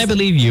 Okay, and I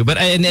believe you, but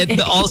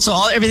also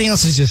everything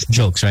else is just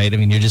jokes, right? I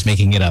mean, you're just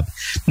making it up.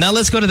 Now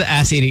let's go to the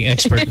ass eating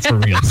expert for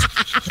real.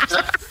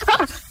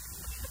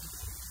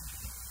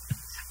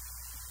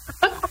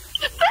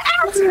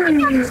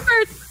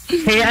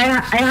 Hey,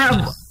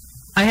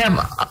 I have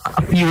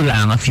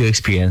a few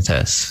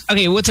experiences.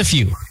 Okay, what's a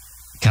few,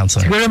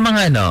 counselor? Siguro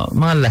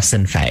mga less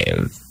than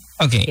 5.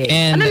 Okay,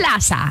 and ano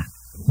lasa?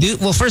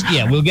 Well, first,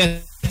 yeah, we'll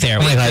get there.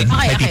 Oh my God,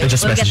 my people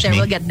just we'll messaged me.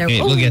 We'll get there.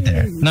 Okay, we'll get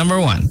there. Number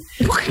 1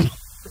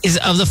 is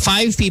of the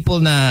 5 people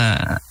na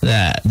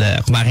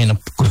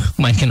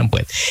kumain ka ng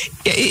puwet,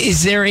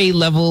 is there a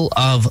level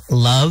of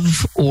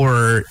love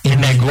or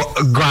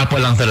guwapo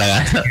lang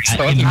talaga?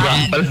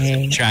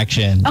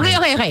 Attraction?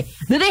 Okay.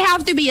 Do they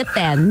have to be a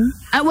 10?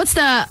 What's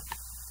the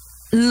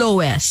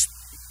lowest?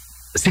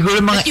 Siguro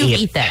mga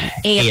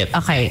 8.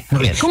 Okay.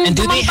 Kung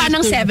kumang pa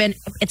ng 7,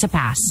 it's a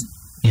pass.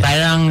 Yeah.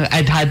 Parang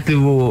I'd had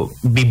to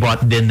be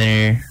bought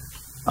dinner.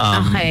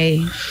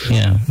 Okay.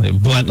 Yeah, they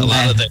bought a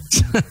lot of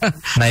things.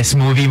 Nice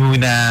movie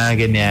muna,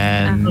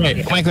 ganyan.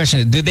 Right. My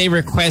question is, do they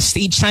request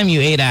each time you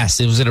ate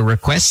ass? Was it a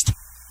request?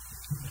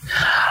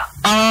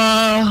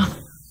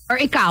 Or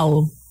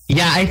ikaw?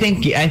 Yeah, I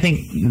think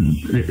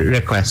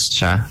request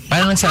siya.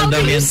 Parang How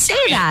do you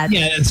say that?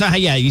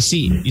 Yeah, you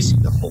see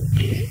the whole.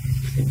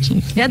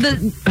 Yeah,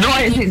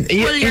 I think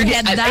pull your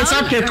head down. It's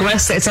not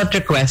request. It's not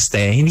request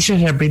eh. Hindi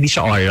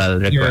siya oral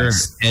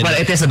request. Well,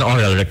 it is an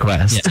oral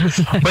request.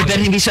 Yeah. But then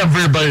hindi siya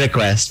verbal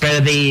request.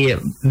 Pero they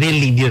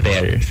lead you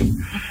there.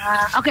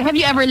 Okay, have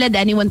you ever led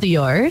anyone to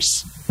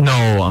yours?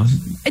 No.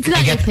 It's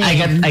not your thing.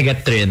 I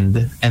get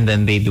trained and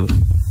then they do.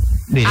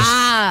 They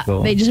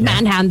just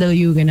manhandle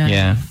you, gonna.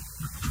 Yeah.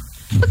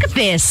 Look at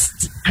this.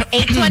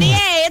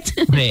 828.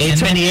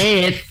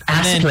 828.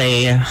 Ass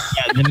play. Yeah,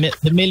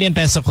 the million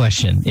peso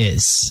question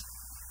is,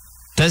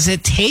 does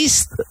it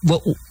taste the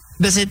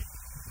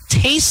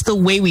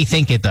way we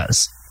think it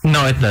does?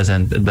 No, it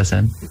doesn't. It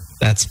doesn't.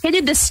 Can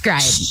you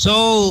describe?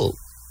 So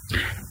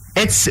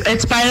it's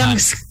parang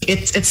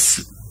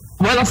it's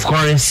well, of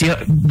course,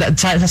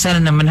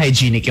 sana naman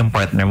hygienic yung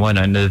partner mo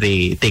no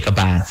they take a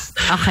bath.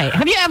 Okay.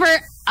 Have you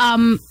ever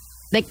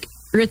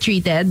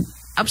retreated?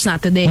 Ups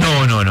not today.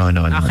 No.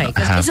 Okay.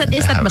 Is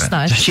that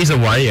mustache? She's a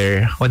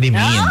warrior. What do you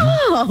mean?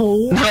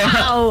 Oh,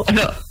 wow.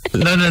 No.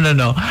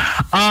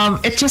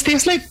 It just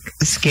tastes like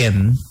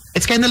skin.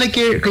 It's kind of like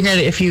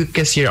kunyari, if you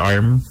kiss your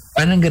arm,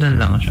 parang ganun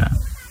lang siya.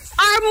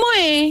 Arm mo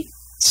eh.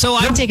 So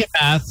I take a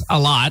bath a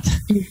lot.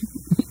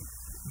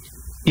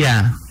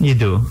 Yeah, you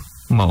do.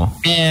 Mo.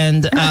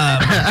 And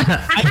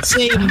I'd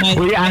say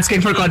were you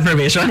asking for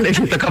confirmation if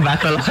you took a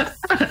bath a lot?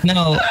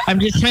 No, I'm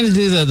just trying to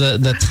do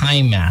the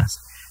time math.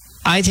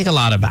 I take a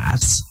lot of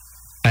baths.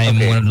 I'm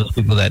one of those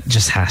people that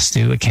just has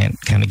to. I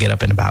can't kind of get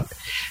up and about.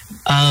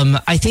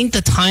 I think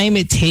the time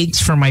it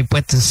takes for my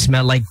puwet to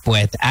smell like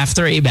puwet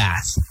after a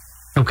bath.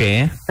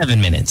 Okay.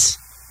 7 minutes.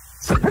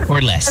 Or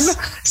less.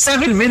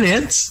 7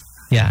 minutes?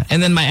 Yeah.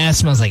 And then my ass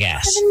smells like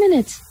ass. 7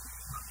 minutes.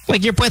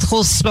 Like your puwet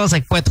hole smells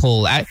like puwet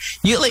hole. My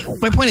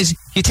point is,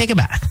 you take a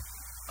bath.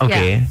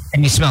 Okay. Yeah.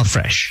 And you smell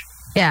fresh.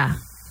 Yeah.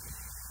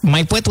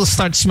 My puwet will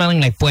start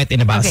smelling like puwet in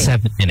about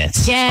 7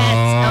 minutes. Yes.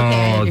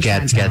 Okay.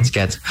 Gets.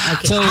 Okay.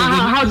 So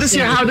how does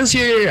your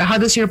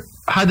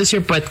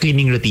puwet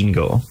cleaning routine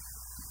go?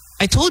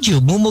 I told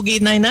you, Mumog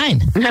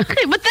 899.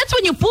 Okay, but that's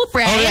when you poop,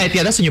 right? Oh right,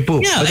 yeah, that's when you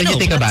poop. Yeah, but then you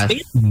take a bath.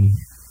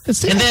 Of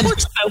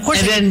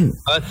course,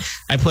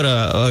 I put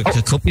a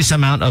copious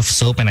amount of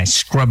soap and I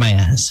scrub my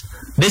ass.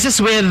 This is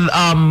with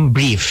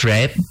brief,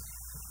 right?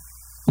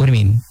 What do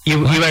you mean?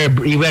 You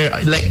wear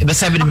like the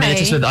 7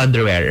 minutes is with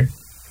underwear.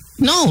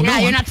 No.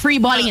 You're not free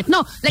balling it.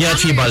 No, like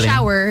after your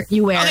shower,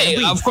 you wear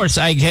it. Of course,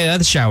 I get out of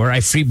the shower, I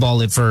free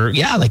ball it for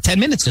like 10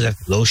 minutes because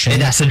lotion.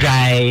 It has to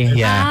dry.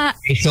 Yeah.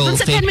 Dun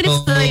sa 10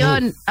 minutes na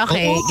yun.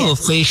 Okay.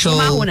 Facial,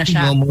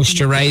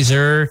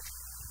 moisturizer,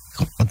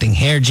 konting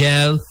hair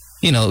gel,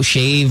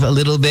 shave a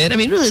little bit. I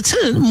mean, really, it's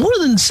more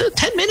than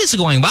 10 minutes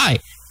going by.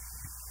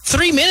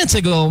 3 minutes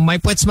ago, my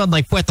puwet smelled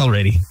like puwet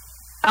already.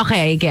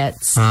 Okay,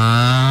 gets.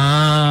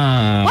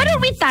 Why don't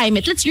we time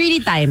it? Let's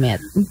really time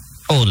it.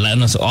 Oh,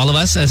 so all of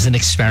us as an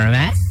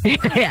experiment?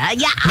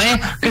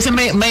 Yeah. Kasi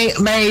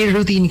may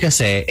routine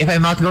kasi. If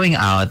I'm not going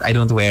out, I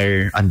don't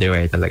wear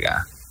underwear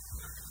talaga.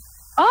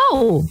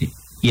 Oh.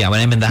 Yeah, when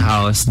I'm in the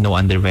house, no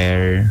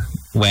underwear.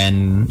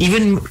 when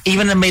even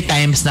may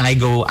times na I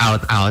go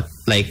out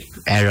like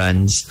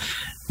errands,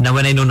 now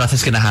when I know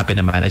nothing's gonna happen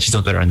naman, I just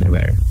don't wear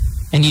underwear.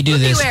 And you do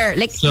What do this you wear?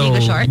 Like so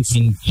Liga shorts?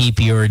 you can keep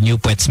your new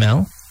pet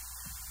smell?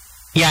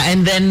 Yeah,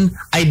 and then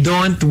I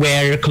don't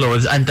wear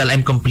clothes until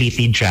I'm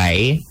completely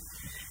dry.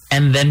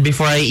 And then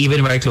before I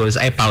even wear clothes,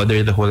 I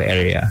powder the whole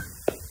area.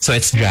 So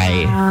it's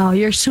dry. Wow,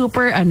 you're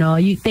super,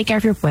 you take care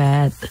of your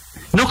pet.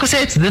 No, kasi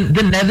it's the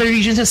nether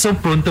regions is so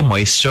prone to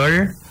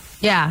moisture.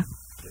 Yeah.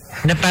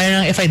 Na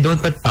parang if I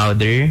don't put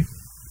powder,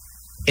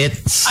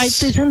 it's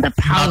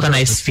not a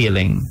nice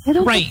feeling. I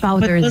don't Right, put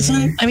powder but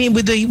doesn't, I mean,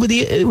 with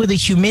the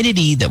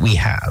humidity that we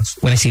have,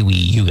 when I say we,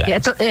 you guys,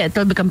 Yeah,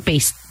 it'll become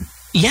paste.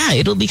 yeah,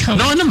 it'll become.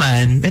 No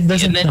naman. It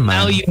doesn't And then naman.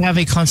 now you have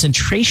a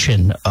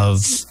concentration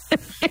of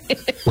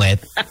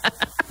wet.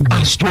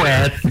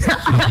 Sweat.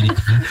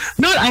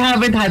 No, I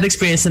haven't had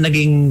experience na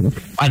naging,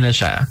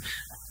 siya,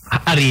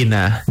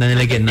 arena na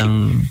nilagyan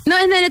ng... No,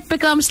 and then it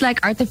becomes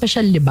like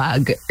artificial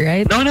libag,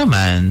 right? No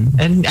naman.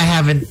 And I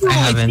haven't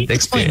I think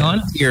what's going on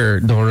experienced. here,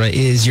 Dora,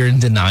 is you're in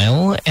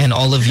denial, and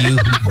all of you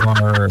who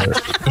are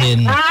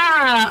in...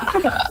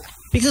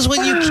 Because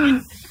when you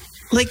can't...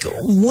 Like,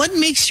 what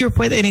makes your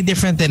pet any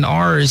different than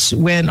ours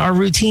when our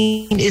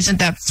routine isn't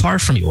that far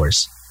from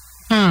yours?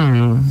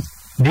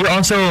 Do you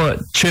also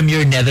trim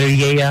your nether,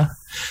 yeah?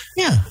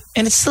 Yeah,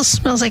 and it still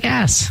smells like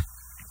ass.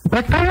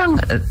 But parang,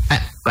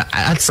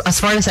 as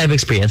far as I've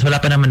experienced, wala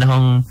pa naman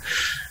akong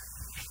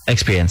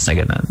experience na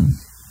ganun.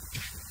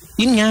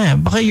 Yun nga,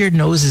 baka your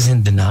nose is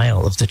in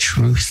denial of the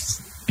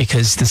truth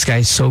because this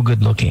guy's so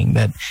good looking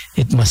that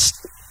it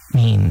must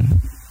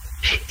mean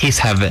He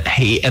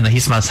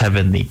smells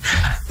heavenly.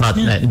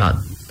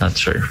 Not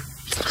sure.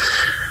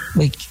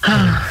 like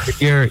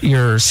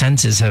your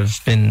senses have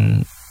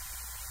been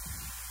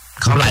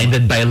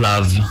Blinded by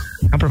love.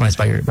 compromised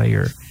by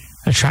your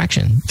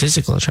attraction,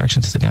 physical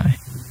attraction to the guy.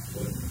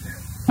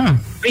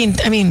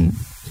 I mean,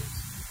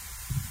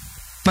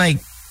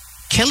 like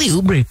Kelly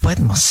Oubre, but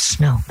must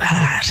smell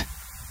bad.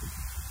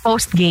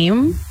 Post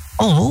game.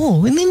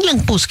 Oh, hindi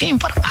lang post game.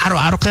 Parang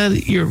araw-araw ka,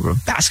 you're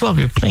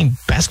playing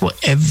basketball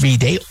every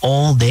day,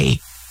 all day.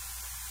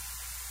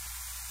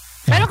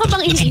 Meron ka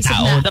bang iniisip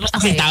na? Tapos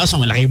ang tao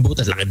sa malaki yung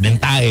butas, laki ng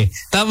tae.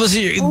 Tapos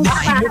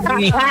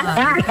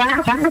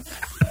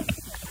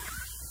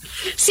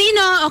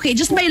Sino, okay,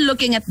 just by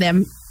looking at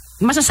them,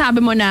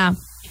 masasabi mo na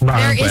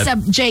there is a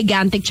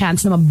gigantic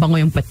chance na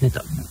mabango yung pet nito.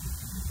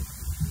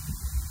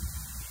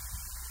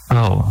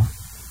 Oh.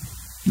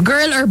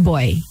 Girl or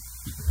boy?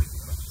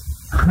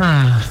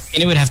 And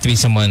it would have to be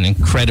someone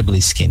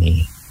incredibly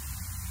skinny.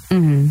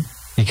 Mm-hmm.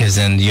 Because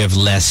then you have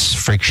less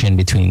friction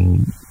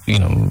between,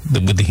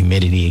 with the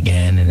humidity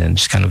again, and then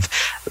just kind of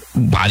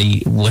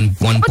body one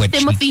But point.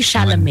 Timothy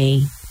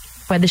Chalamet,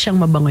 pwede siyang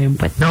mabango yung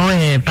pet. No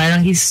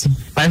parang he's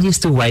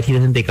too white. He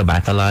doesn't take a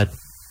bath a lot.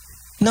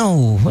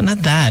 No,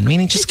 not that.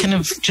 Meaning just kind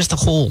of just a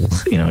hole,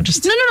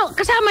 just. No.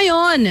 Kasama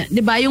yun.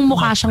 Diba? Yung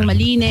mukha siyang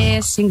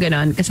malinis, yung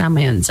ganon.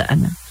 Kasama yun sa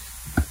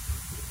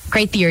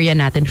criteria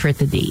natin for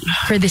today.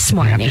 For this We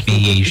have morning. to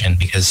be Asian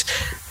because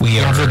we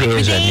are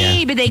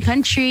Bidet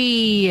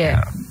country.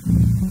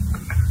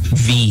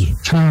 V.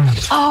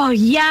 Oh,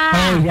 yeah.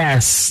 Oh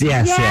yes.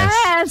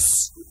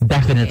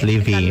 Definitely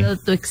I got a V. little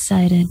too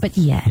excited, but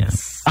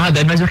yes.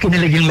 Then medyo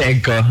kinilig yung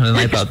leg ko. And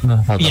I thought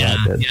about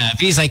it. Yeah.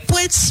 V's like,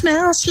 what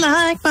smells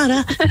like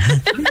butter?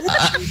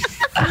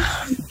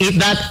 Eat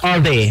that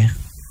all day.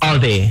 All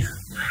day.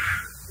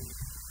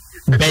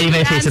 Bury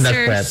my face in that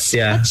pet.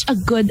 Yeah. Such a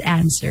good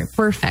answer.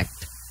 Perfect.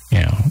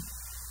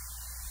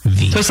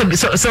 V.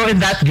 So in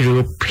that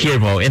group, here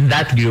mo,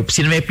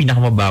 sino may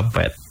pinakamabang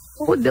pet?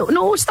 Oh,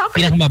 no, stop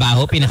it.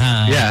 Pinakamabaho,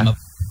 Yeah.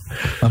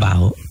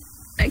 mabaho.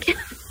 I can't.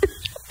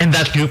 In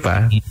that group,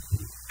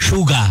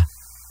 Suga.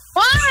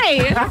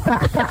 Why?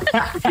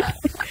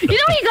 You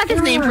know where he got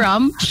his name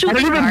from?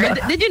 Sugar Guard.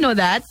 Did you know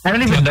that? I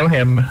don't even know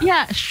him.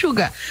 Yeah,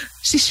 Sugar.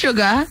 She's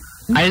Sugar.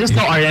 I just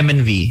know RM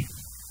and V.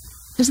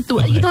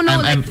 You don't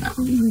know.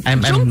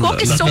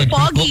 Jungkook is so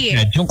poggy.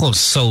 Yeah, Jungkook's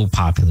so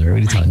popular. What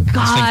are you talking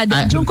about? God,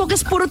 Jungkook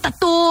is puro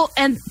tattoo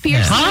and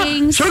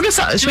piercings. Sugar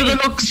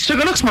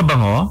looks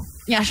mabango.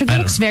 Yeah, Sugar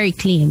looks very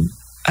clean.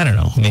 I don't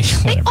know. Maybe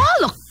They whatever. all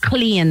look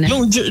clean.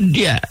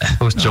 Yeah.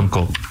 Who's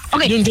Jungkook?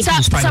 Okay, Jungkook sa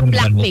is probably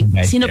Blackpink, one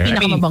of the sino guys there.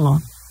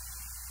 pinakamabango?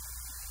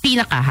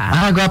 Pinaka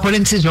ha? Gwapo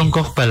rin si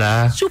Jungkook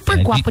pala. Super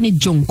gwapo ni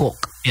Jungkook.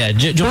 Yeah,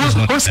 Jungkook's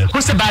one of the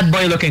Who's the bad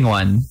boy looking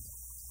one?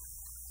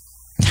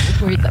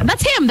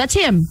 That's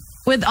him.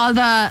 With all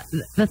the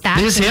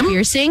tags This is and him?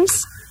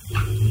 piercings.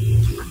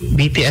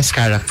 BTS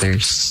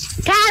characters.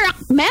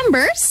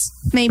 Members?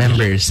 Maybe.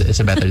 Members is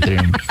a better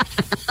term.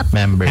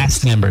 Members.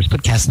 cast members.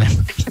 Put cast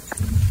members.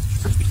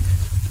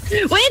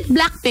 Wait,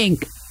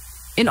 Blackpink.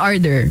 In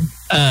order.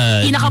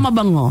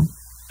 Pinakamabango.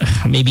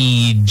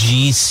 Maybe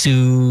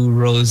Jisoo,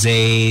 Rose,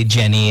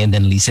 Jennie, and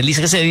then Lisa.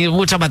 Lisa kasi,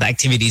 we're talking about the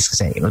activities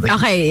kasi.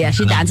 Okay, yeah,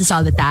 she dances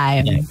all the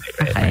time.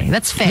 Okay,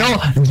 that's fair. No,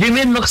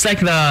 Jimin looks like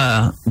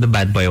the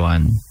bad boy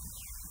one.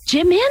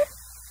 Jimin?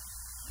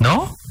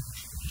 No?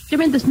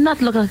 Jimin does not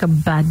look like a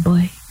bad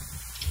boy.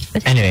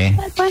 Anyway.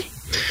 Bad boy?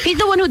 He's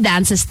the one who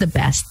dances the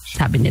best,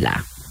 sabi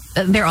nila.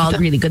 They're all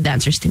really good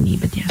dancers to me,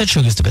 but yeah. That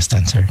Suga's the best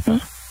dancer. Huh?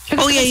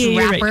 Oh yeah,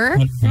 you're rapper.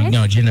 Right.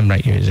 No, Jin, I'm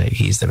right.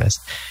 He's the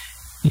best.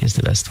 He is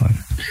the best one.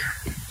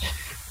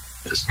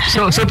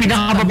 So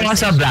pinakamabango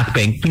sa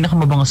Blackpink.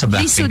 Pinakamabango sa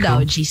Blackpink. Jisoo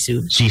daw,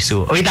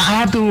 Jisoo. Wait, I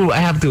have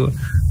to.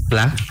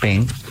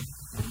 Blackpink.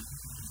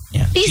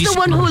 Yeah. He's the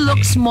one who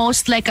looks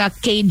most like a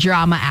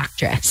K-drama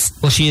actress.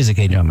 Well, she is a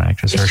K-drama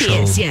actress. Her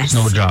show, yes.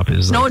 Snowdrop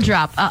is like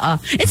Snowdrop.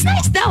 It's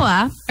nice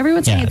daw,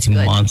 Everyone's saying it's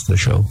good. Monster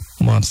show.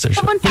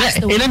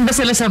 Ilan ba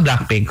sila sa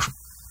Blackpink?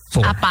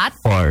 4. Apat?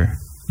 4.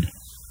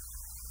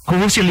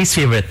 Who's your least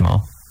favorite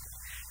mo?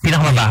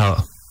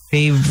 Pinakamabaho.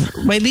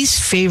 My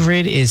least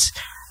favorite is,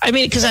 I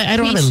mean, because I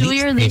don't have a least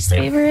your least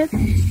favorite?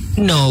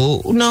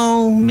 No.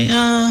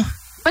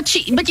 But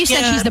you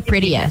said she's the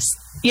prettiest.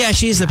 Yeah,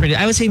 she's the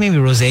prettiest. I would say maybe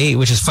Rosé,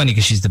 which is funny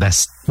because she's the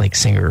best like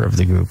singer of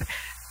the group.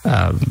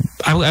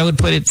 I would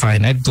put it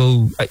fine. I'd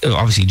go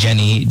obviously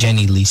Jenny,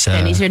 Lisa.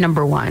 Jenny's your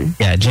number one.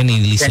 Yeah,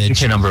 Jenny, Lisa.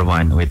 Jenny's your number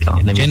one. Wait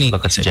lang. Let me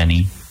look at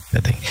Jenny. I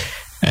think.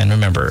 And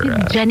remember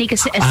Jenny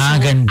kasi is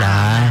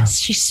ganda.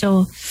 She's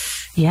so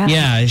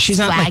yeah, she's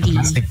not like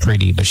plastic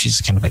pretty, but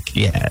she's kind of like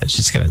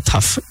she's kind of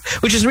tough,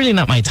 which is really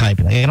not my type.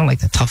 Like, I don't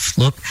like the tough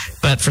look,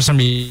 but for some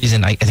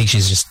reason I think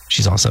she's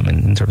awesome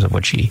in terms of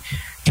what she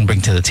can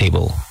bring to the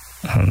table.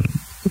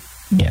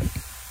 Yeah.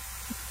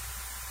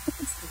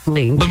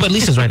 But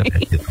Lisa's right up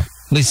there.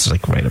 Lisa's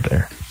like right up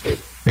there.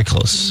 Very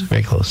close.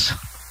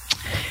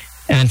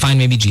 And fine,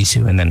 maybe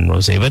Jisoo and then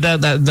Rosé. But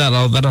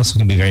that also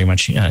can be very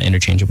much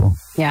interchangeable.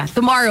 Yeah.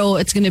 Tomorrow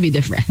it's going to be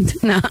different.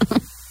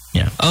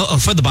 Yeah. Oh,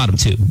 for the bottom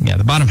too. Yeah,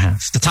 the bottom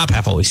half. The top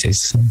half always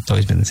stays the same. It's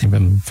always been the same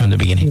from the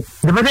beginning.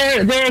 But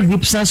there are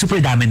groups na super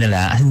dami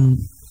nila.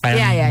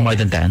 More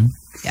than 10.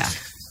 Yeah.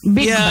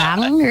 Big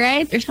Bang,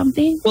 right? Or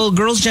something? Well,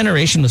 Girls'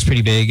 Generation was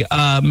pretty big.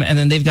 And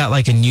then they've got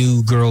like a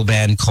new girl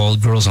band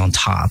called Girls on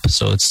Top.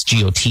 So it's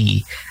GOT,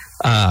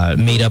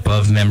 made up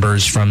of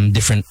members from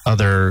different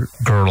other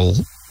girl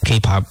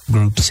K-pop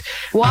groups.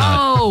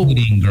 Whoa!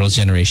 Including Girls'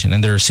 Generation.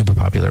 And they're super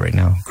popular right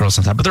now, Girls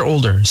on Top. But they're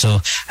older. So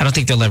I don't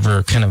think they'll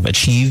ever kind of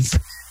achieve,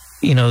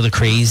 the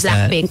craze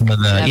Blackpink. The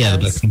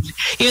Blackpink.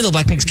 Even though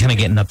Blackpink's kind of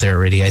getting up there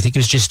already. I think it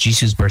was just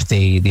Jisoo's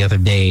birthday the other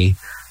day.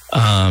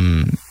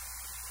 I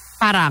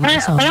haven't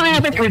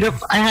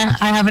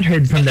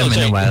heard from them in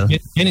a while.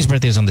 Jenny's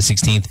birthday was on the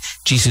 16th.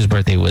 Jisoo's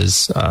birthday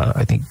was,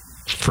 I think,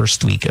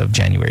 first week of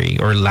January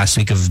or last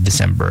week of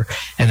December.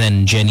 And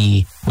then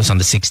Jenny was on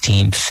the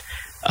 16th.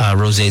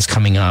 Rosé's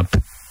coming up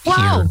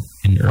here.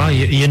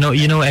 You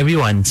know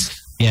everyone's.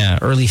 Yeah,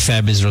 early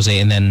Feb is Rosé,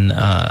 and then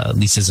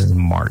Lisa's in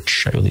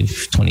March, I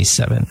believe,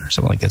 27 or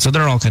something like that. So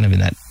they're all kind of in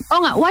that.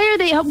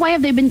 Why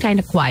have they been kind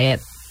of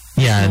quiet?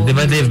 Yeah,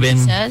 but they've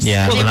been.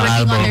 Yeah, they're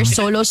working on their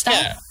solo stuff.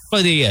 Yeah.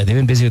 Well, they've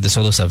been busy with the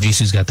solo stuff.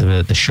 Jisoo's got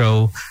the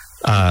show.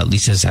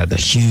 Lisa's had the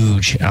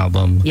huge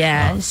album.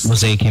 Yes.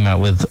 Rosé came out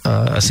with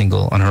a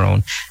single on her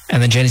own,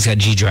 and then Jenny's got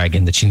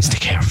G-Dragon that she needs to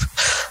take care of.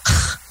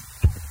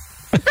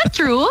 Is that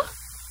true?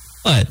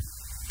 What?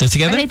 They're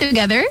together? Are they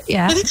together?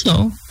 Yeah. I think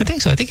so. I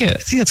think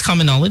that's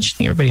common knowledge. I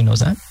think everybody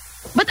knows that.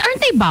 But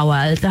aren't they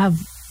bawal to have?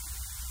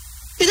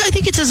 I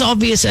think it's as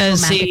obvious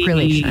as romantic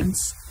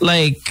relations.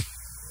 Like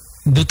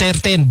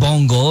Duterte and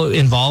Bongo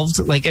involved.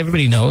 Like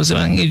everybody knows.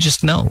 I mean, you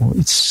just know.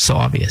 It's so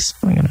obvious.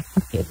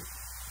 Okay.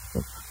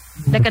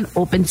 Like an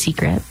open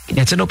secret.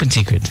 Yeah, it's an open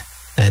secret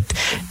that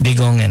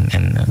Digong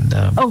and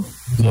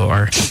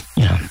are,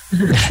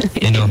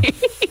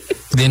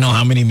 they know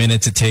how many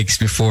minutes it takes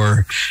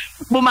before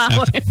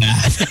bumahon.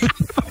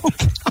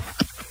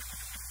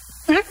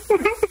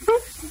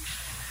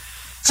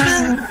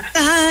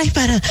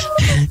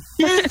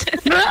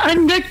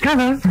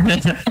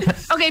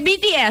 Okay,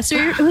 BTS.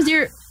 Who's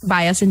your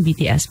bias in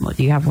BTS mo?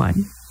 Do you have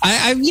one?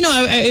 I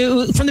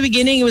from the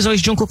beginning, it was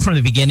always Jungkook from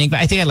the beginning,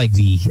 but I think I like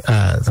V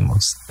the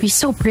most. He's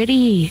so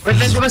pretty. But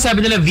then diba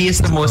sabi nila V is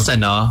the most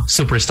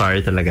superstar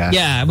talaga.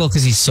 Yeah, well,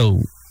 because he's so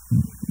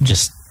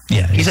just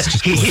he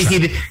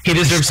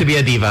deserves to be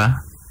a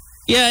diva.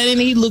 Yeah,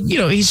 and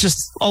he's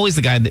just always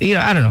the guy that,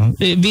 I don't know.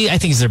 V, I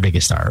think, is their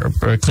biggest star.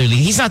 Or clearly,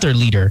 he's not their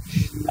leader.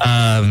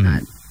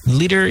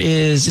 Leader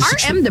is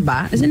RM,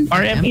 diba? Isn't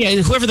RM?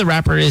 Yeah, whoever the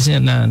rapper is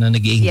in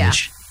English. Yeah.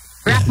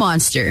 Rap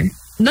Monster.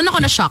 Doon ako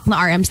na-shock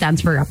na RM stands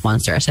for Rap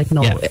Monster. I was like,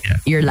 no,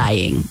 you're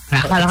lying.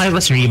 Akala ko it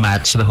was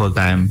rematch the whole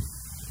time.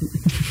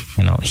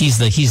 He's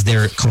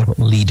their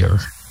leader.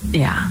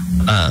 Yeah.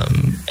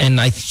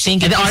 And I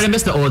think... And the RM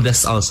is the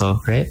oldest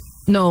also, right?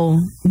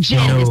 No.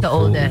 Jin is the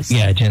oldest.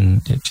 Yeah,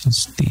 Jin's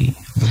the...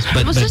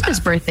 It was just his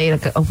birthday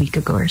like a week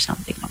ago or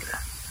something like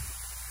that.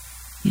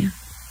 Yeah.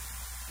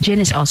 Jin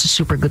is also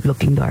super good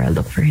looking though. I'll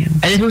look for him.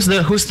 And then who's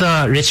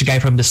the rich guy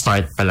from the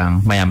start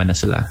palang? Mayaman na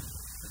sila.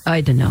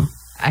 I don't know.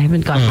 I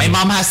haven't gotten My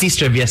mom has these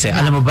trivia eh.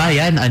 Alam mo ba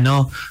yan?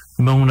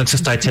 Nung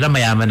nagsa-start sila,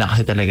 mayaman na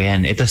kasi talaga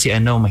yan. Ito si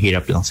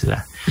mahirap lang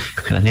sila.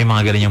 Yung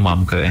mga ganun yung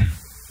mom ko eh.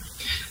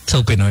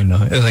 So Pinoy, no?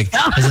 Like,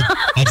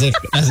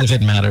 as if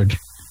it mattered.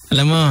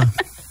 Alam mo,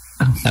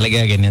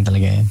 talaga ganyan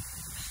talaga yan.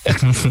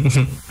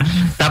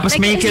 Tapos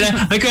may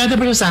kwento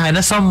pa siya sa akin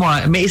na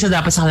may isa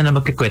dapat sa kanila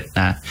magkikwit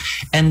na.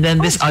 And then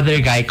this other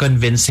guy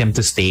convinced him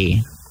to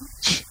stay.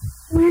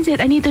 What is it?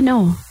 I need to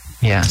know.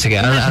 Yeah,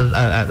 sige.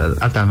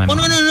 I'll tell my mom.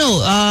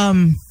 No.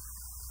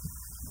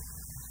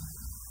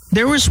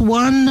 There was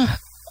one.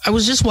 I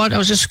was just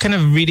kind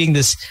of reading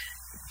this.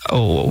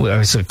 Oh, it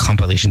was a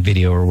compilation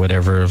video or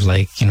whatever of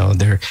like,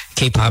 their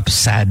K-pop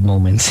sad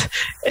moments,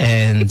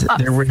 and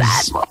there was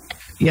sad moments.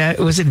 Yeah,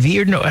 was it V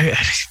or no? I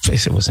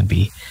guess it wasn't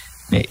V.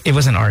 It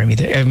wasn't Army.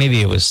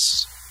 Maybe it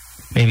was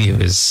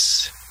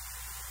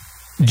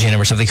Jin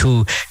or something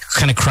who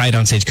kind of cried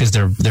on stage because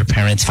their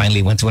parents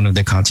finally went to one of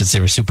their concerts they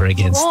were super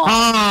against.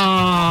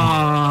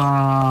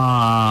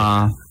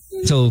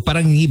 So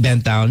parang he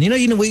bent down.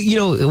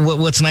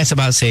 What's nice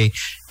about say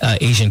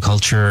Asian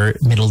culture,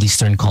 Middle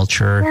Eastern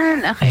culture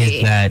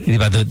is that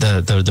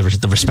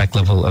the respect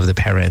level of the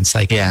parents.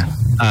 Like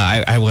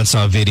I once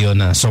saw a video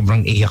na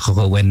sobrang iyak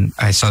ako when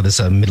I saw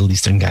this Middle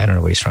Eastern guy, I don't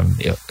know where he's from,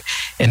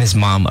 and his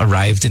mom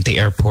arrived at the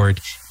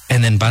airport,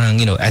 and then parang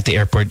at the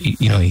airport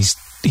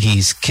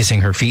he's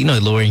kissing her feet,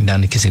 lowering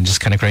down and kissing,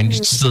 just kind of crying.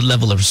 Just the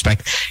level of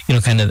respect,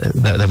 kind of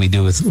that we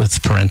do with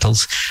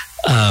parentals.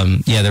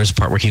 There was a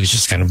part where he was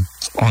just kind of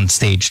on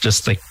stage,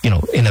 just like,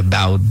 in a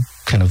bowed,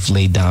 kind of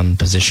laid down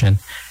position,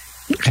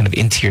 kind of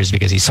in tears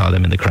because he saw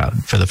them in the crowd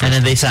for the first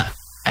time.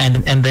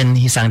 And then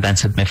he sang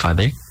Dance with My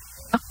Father.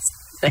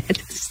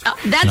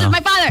 Dance with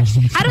My Father.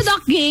 Hello,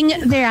 Doc Ging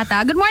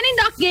Derata. Good morning,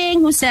 Doc Ging,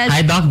 who says,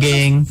 hi, Doc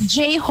Ging.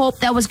 J Hope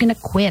that was gonna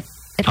quit.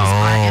 It was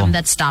RM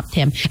that stopped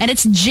him. And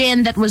it's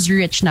Jin that was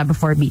rich na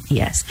before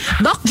BTS.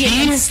 Doc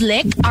Ging and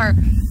Slick are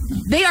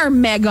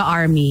mega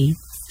army.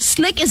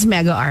 Slick is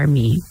mega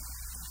army.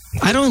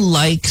 I don't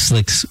like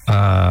Slick's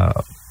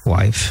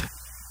wife.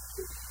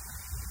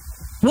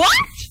 What?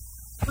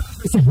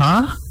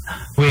 Huh?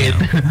 Wait.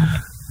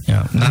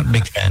 Yeah, not a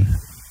big fan.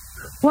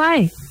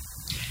 Why?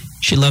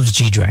 She loves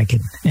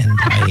G-Dragon. And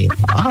I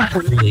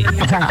really... Oh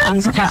my God, what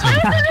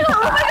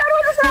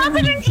is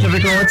happening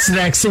here? What's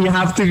next? So you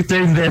have to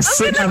turn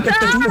this. I'm gonna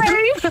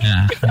die.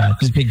 Yeah,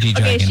 she's big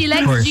G-Dragon. Okay, she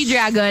likes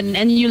G-Dragon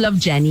and you love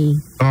Jenny.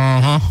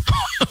 Uh-huh.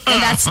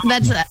 And that's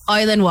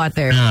oil and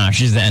water.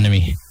 She's the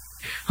enemy.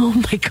 Oh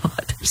my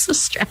God, I'm so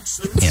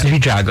stressed. Yeah.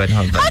 G-Dragon.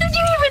 How did you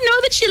even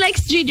know that she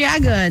likes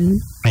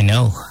G-Dragon? I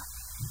know.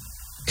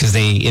 Because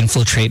they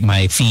infiltrate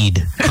my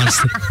feed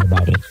constantly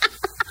about it.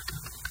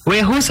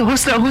 Wait, who's the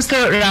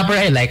rapper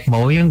I like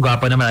mo? Yung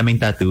guwapo na maraming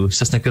tattoos,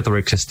 tapos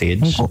nagtutwork sa stage.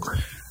 Jungkook.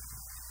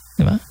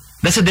 Diba?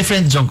 That's a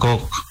different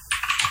Jungkook.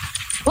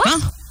 What?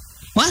 Huh?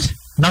 What?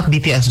 Not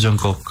BTS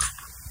Jungkook.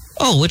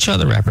 Oh, which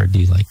other rapper do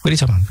you like? What are you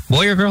talking about?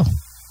 Boy or girl?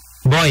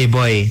 Boy.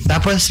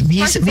 Tapos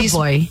he's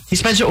boy.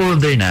 He's medyo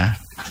older na.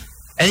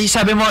 And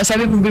sabi mo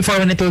before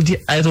when I told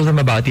him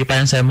about it,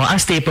 parang sabi mo,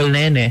 staple na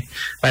yun eh.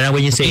 Parang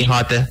when you say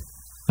hot.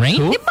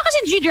 Rain? Di ba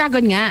kasi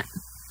G-Dragon nga?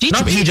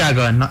 Not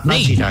G-Dragon. Not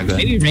G-Dragon.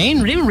 Maybe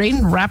Rain. Didn't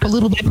Rain rap a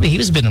little bit? But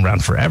he's been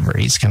around forever.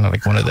 He's kind of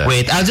like one of the...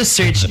 Wait, I'll just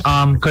search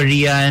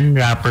Korean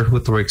rapper who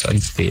twerks on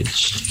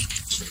stage.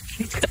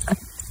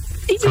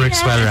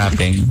 Twerks while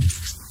rapping.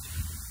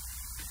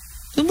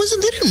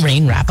 Didn't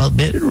Rain rap a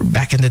bit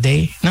back in the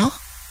day? No?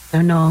 I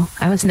don't know.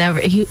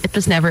 It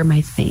was never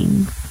my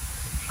thing.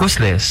 Who's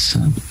this?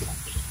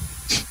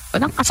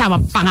 Walang kasama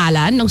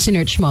pangalan nung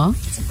sinearch mo?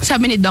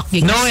 Sabi ni Doc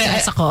Ging. No,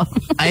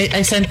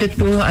 I sent it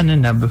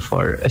to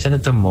before. I sent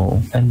it to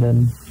Mo, and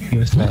then he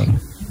was like,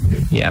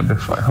 yeah,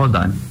 before. Hold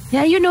on.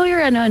 Yeah, you know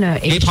your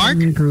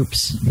Asian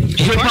groups.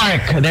 J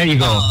Park. There you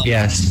go.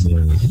 Yes.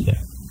 Yeah.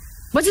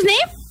 What's his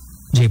name?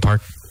 J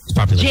Park. It's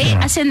popular. J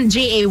as in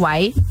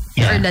J-A-Y?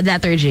 Yeah. Or the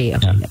letter J?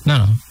 Okay. Yeah.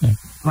 No. Yeah.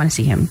 I want to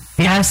see him.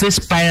 He has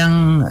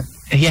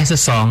a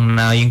song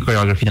na yung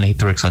choreography na he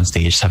twerks on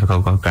stage. Sabi ko,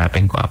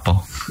 grabbing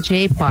guapo.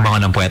 J Park.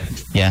 Bango ng puwet.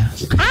 Yeah.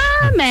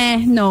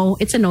 Meh. No,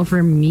 it's a no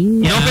for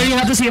me. Yeah. No, but you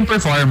have to see him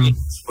perform.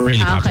 Really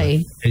popular.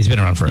 Okay. He's been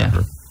around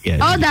forever. Yeah.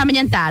 Dami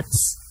niyang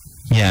tats.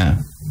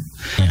 Yeah.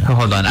 Oh,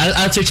 hold on.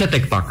 I'll search a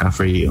TikTok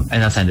for you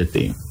and I'll send it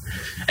to you.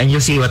 And you'll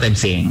see what I'm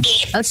saying.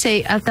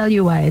 I'll tell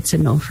you why it's a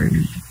no for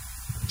me.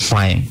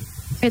 Why?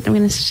 Wait, I'm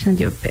gonna send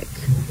you a pic.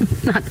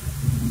 Not...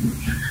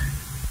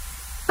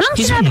 Walang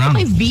He's sinabi to around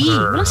kay V.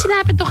 for- Walang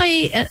sinabi to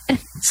kay... Yeah.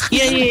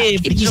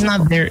 But he's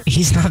not there.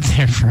 He's not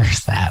there for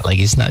that. Like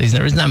he's not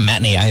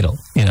matinee idol.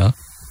 You know.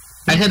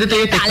 I sent it to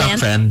your TikTok Talent.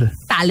 friend.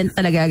 Talent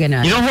talaga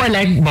ganun. You know who I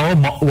like?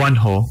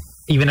 Wonho.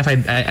 Even if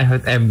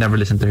I've never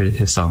listened to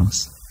his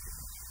songs.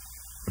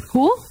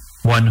 Who?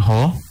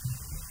 Wonho.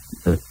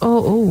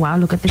 Oh, wow.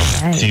 Look at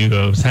this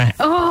guy.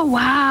 Oh,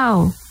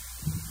 wow.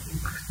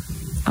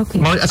 Okay.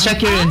 Well,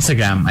 check your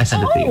Instagram. I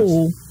sent it to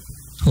you.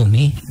 Who,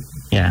 me?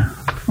 Yeah.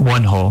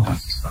 Wonho.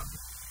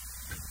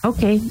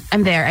 Okay.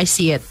 I'm there. I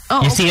see it.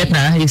 Oh, You see it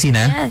na? You see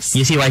na? Yes.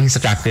 You see why he's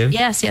attractive?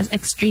 Yes.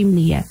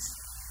 Extremely, yes.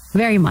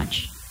 Very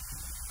much.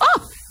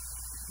 Oh!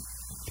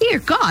 Dear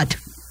God.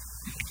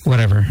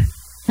 Whatever.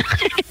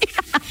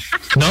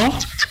 No?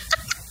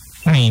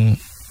 I mean,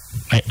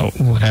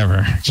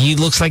 whatever. He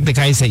looks like the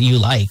guys that you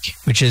like,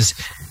 which is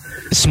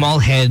small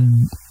head,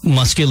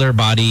 muscular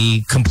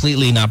body,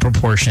 completely not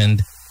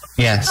proportioned.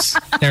 Yes.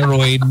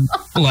 steroid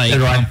like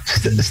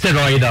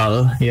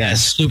Steroidal.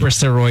 yes, super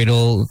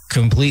steroidal,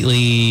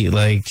 completely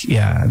like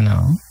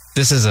no.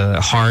 This is a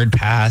hard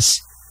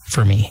pass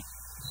for me.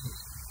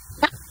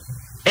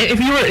 If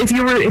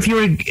you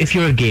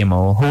were a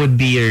Gamo, who would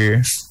be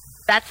your?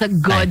 That's a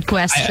good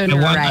question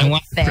I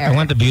there.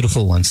 want the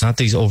beautiful ones, not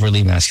these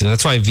overly masculine.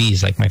 That's why V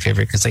is like my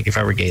favorite because like if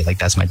I were gay, like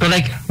that's my. So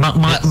like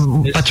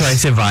Patroy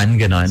Sivan,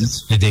 ganon.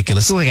 It's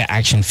ridiculous. It's like an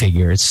action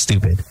figure. It's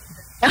stupid.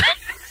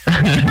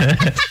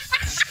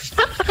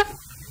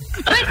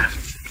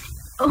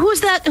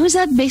 Who's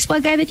that baseball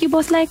guy that you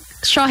both like?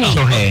 Shohei.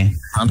 Shohei.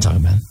 I'm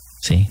talking about.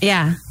 See,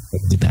 Yeah.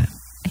 do that.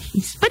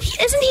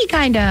 Isn't he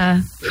kind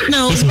of?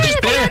 No,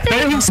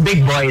 Pero he's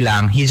big boy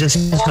lang. He's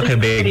just like a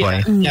big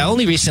boy. yeah.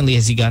 Only recently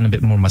has he gotten a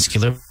bit more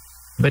muscular,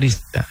 but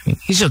he's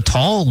a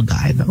tall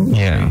guy though.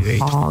 Yeah. Very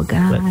Tall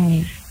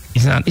guy.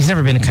 He's not. He's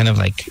never been kind of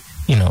like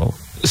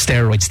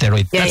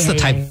steroid. That's the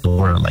type of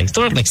word like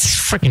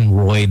freaking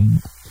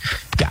roid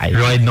guy.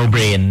 Royd no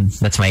brain.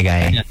 That's my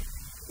guy. Yeah.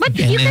 But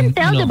And you can then,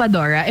 tell, you know- diba,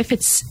 Dora, if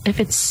it's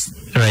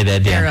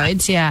Royded, yeah.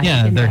 steroids. Yeah. Yeah,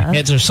 you can their tell.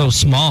 heads are so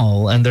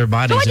small and their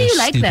bodies. So why do are you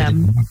like stupid.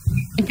 them?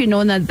 If you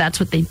know that that's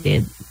what they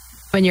did,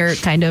 when you're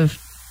kind of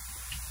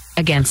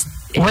against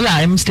it. Wala,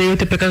 I'm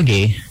stereotypical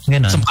gay.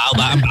 Ganon.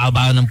 Ang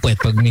baba ng puwet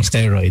pag may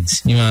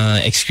steroids. Yung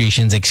mga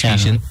excretions.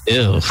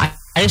 Ew.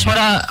 I just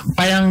wanna,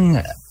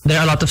 parang, there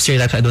are a lot of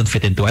stereotypes I don't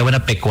fit into. I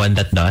wanna pick one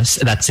that does.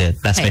 That's it.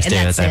 That's my Okay,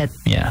 and that's stereotype.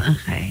 it. Yeah.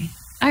 Okay.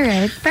 All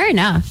right. Fair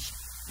enough.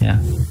 Yeah.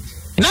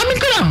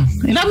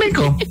 Inamin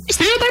ko.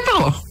 Stereotype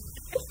ako.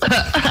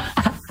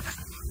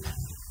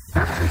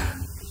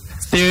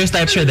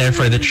 Stereotypes are there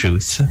for the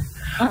truth.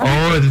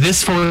 Oh,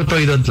 this photo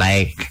you don't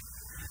like.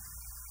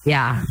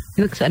 Yeah.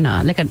 He looks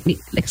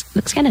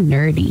looks kind of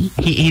nerdy.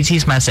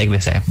 He's masay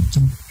this eh.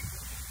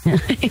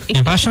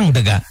 Yung parang siyang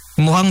daga.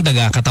 Mukhang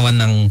daga, katawan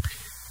ng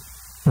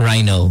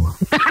rhino.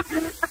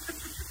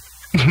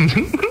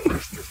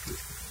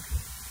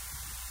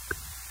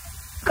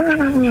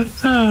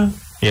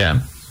 Yeah.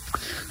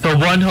 So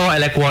Wonho,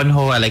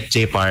 I like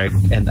J Park,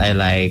 and I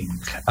like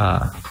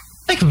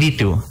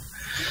V2. Oh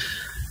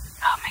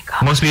my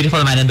god. Most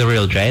beautiful man in the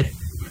world, right?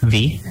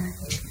 V.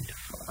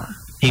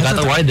 He got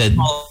awarded.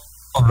 Paul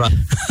Rudd.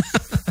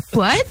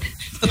 What?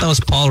 I thought that was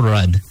Paul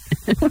Rudd.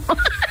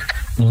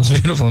 Most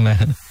beautiful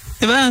man.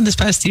 Diba? This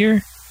past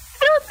year?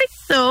 I don't think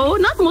so.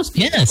 Not most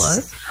people.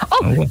 Yes.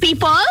 Oh,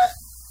 people?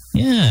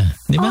 Yeah.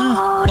 Diba?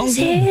 Oh, Paul it's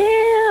Rudd.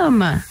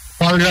 him.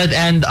 Paul Rudd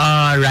and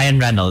Ryan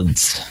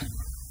Reynolds.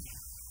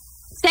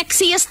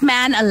 Sexiest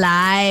man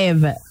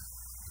alive.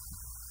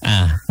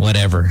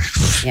 Whatever.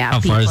 Yeah, How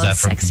far is that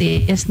from?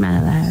 sexiest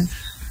man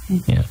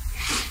alive. Yeah.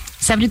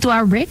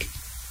 72-hour break?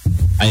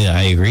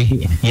 I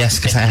agree. Yes,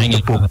 because I had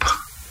to poop.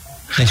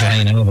 Thanks for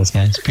hanging out with us,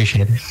 guys.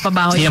 Appreciate it.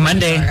 Pabaho See you yung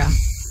Monday. Dora.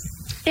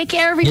 Take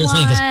care, Here's the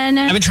thing, 'cause everyone.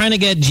 I've been trying to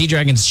get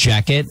G-Dragon's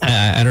jacket.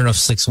 I don't know if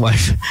Slick's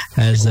wife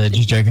has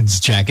G-Dragon's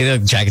jacket.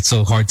 The jacket's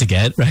so hard to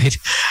get, right?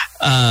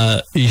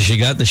 She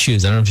got the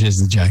shoes. I don't know if she has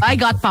the jacket. I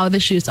got Pau the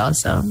shoes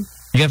also.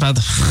 You got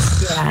the...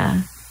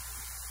 Yeah.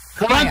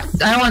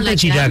 I want the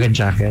G-Dragon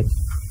jacket.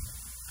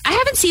 I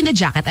haven't seen the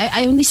jacket.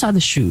 I only saw the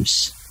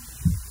shoes.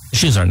 The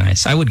shoes are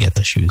nice. I would get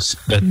the shoes,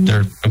 but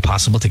they're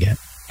impossible to get.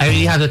 I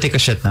really have to take a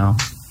shit now.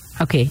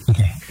 Okay.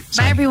 Okay.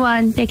 Bye,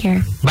 everyone. Take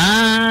care.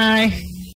 Bye!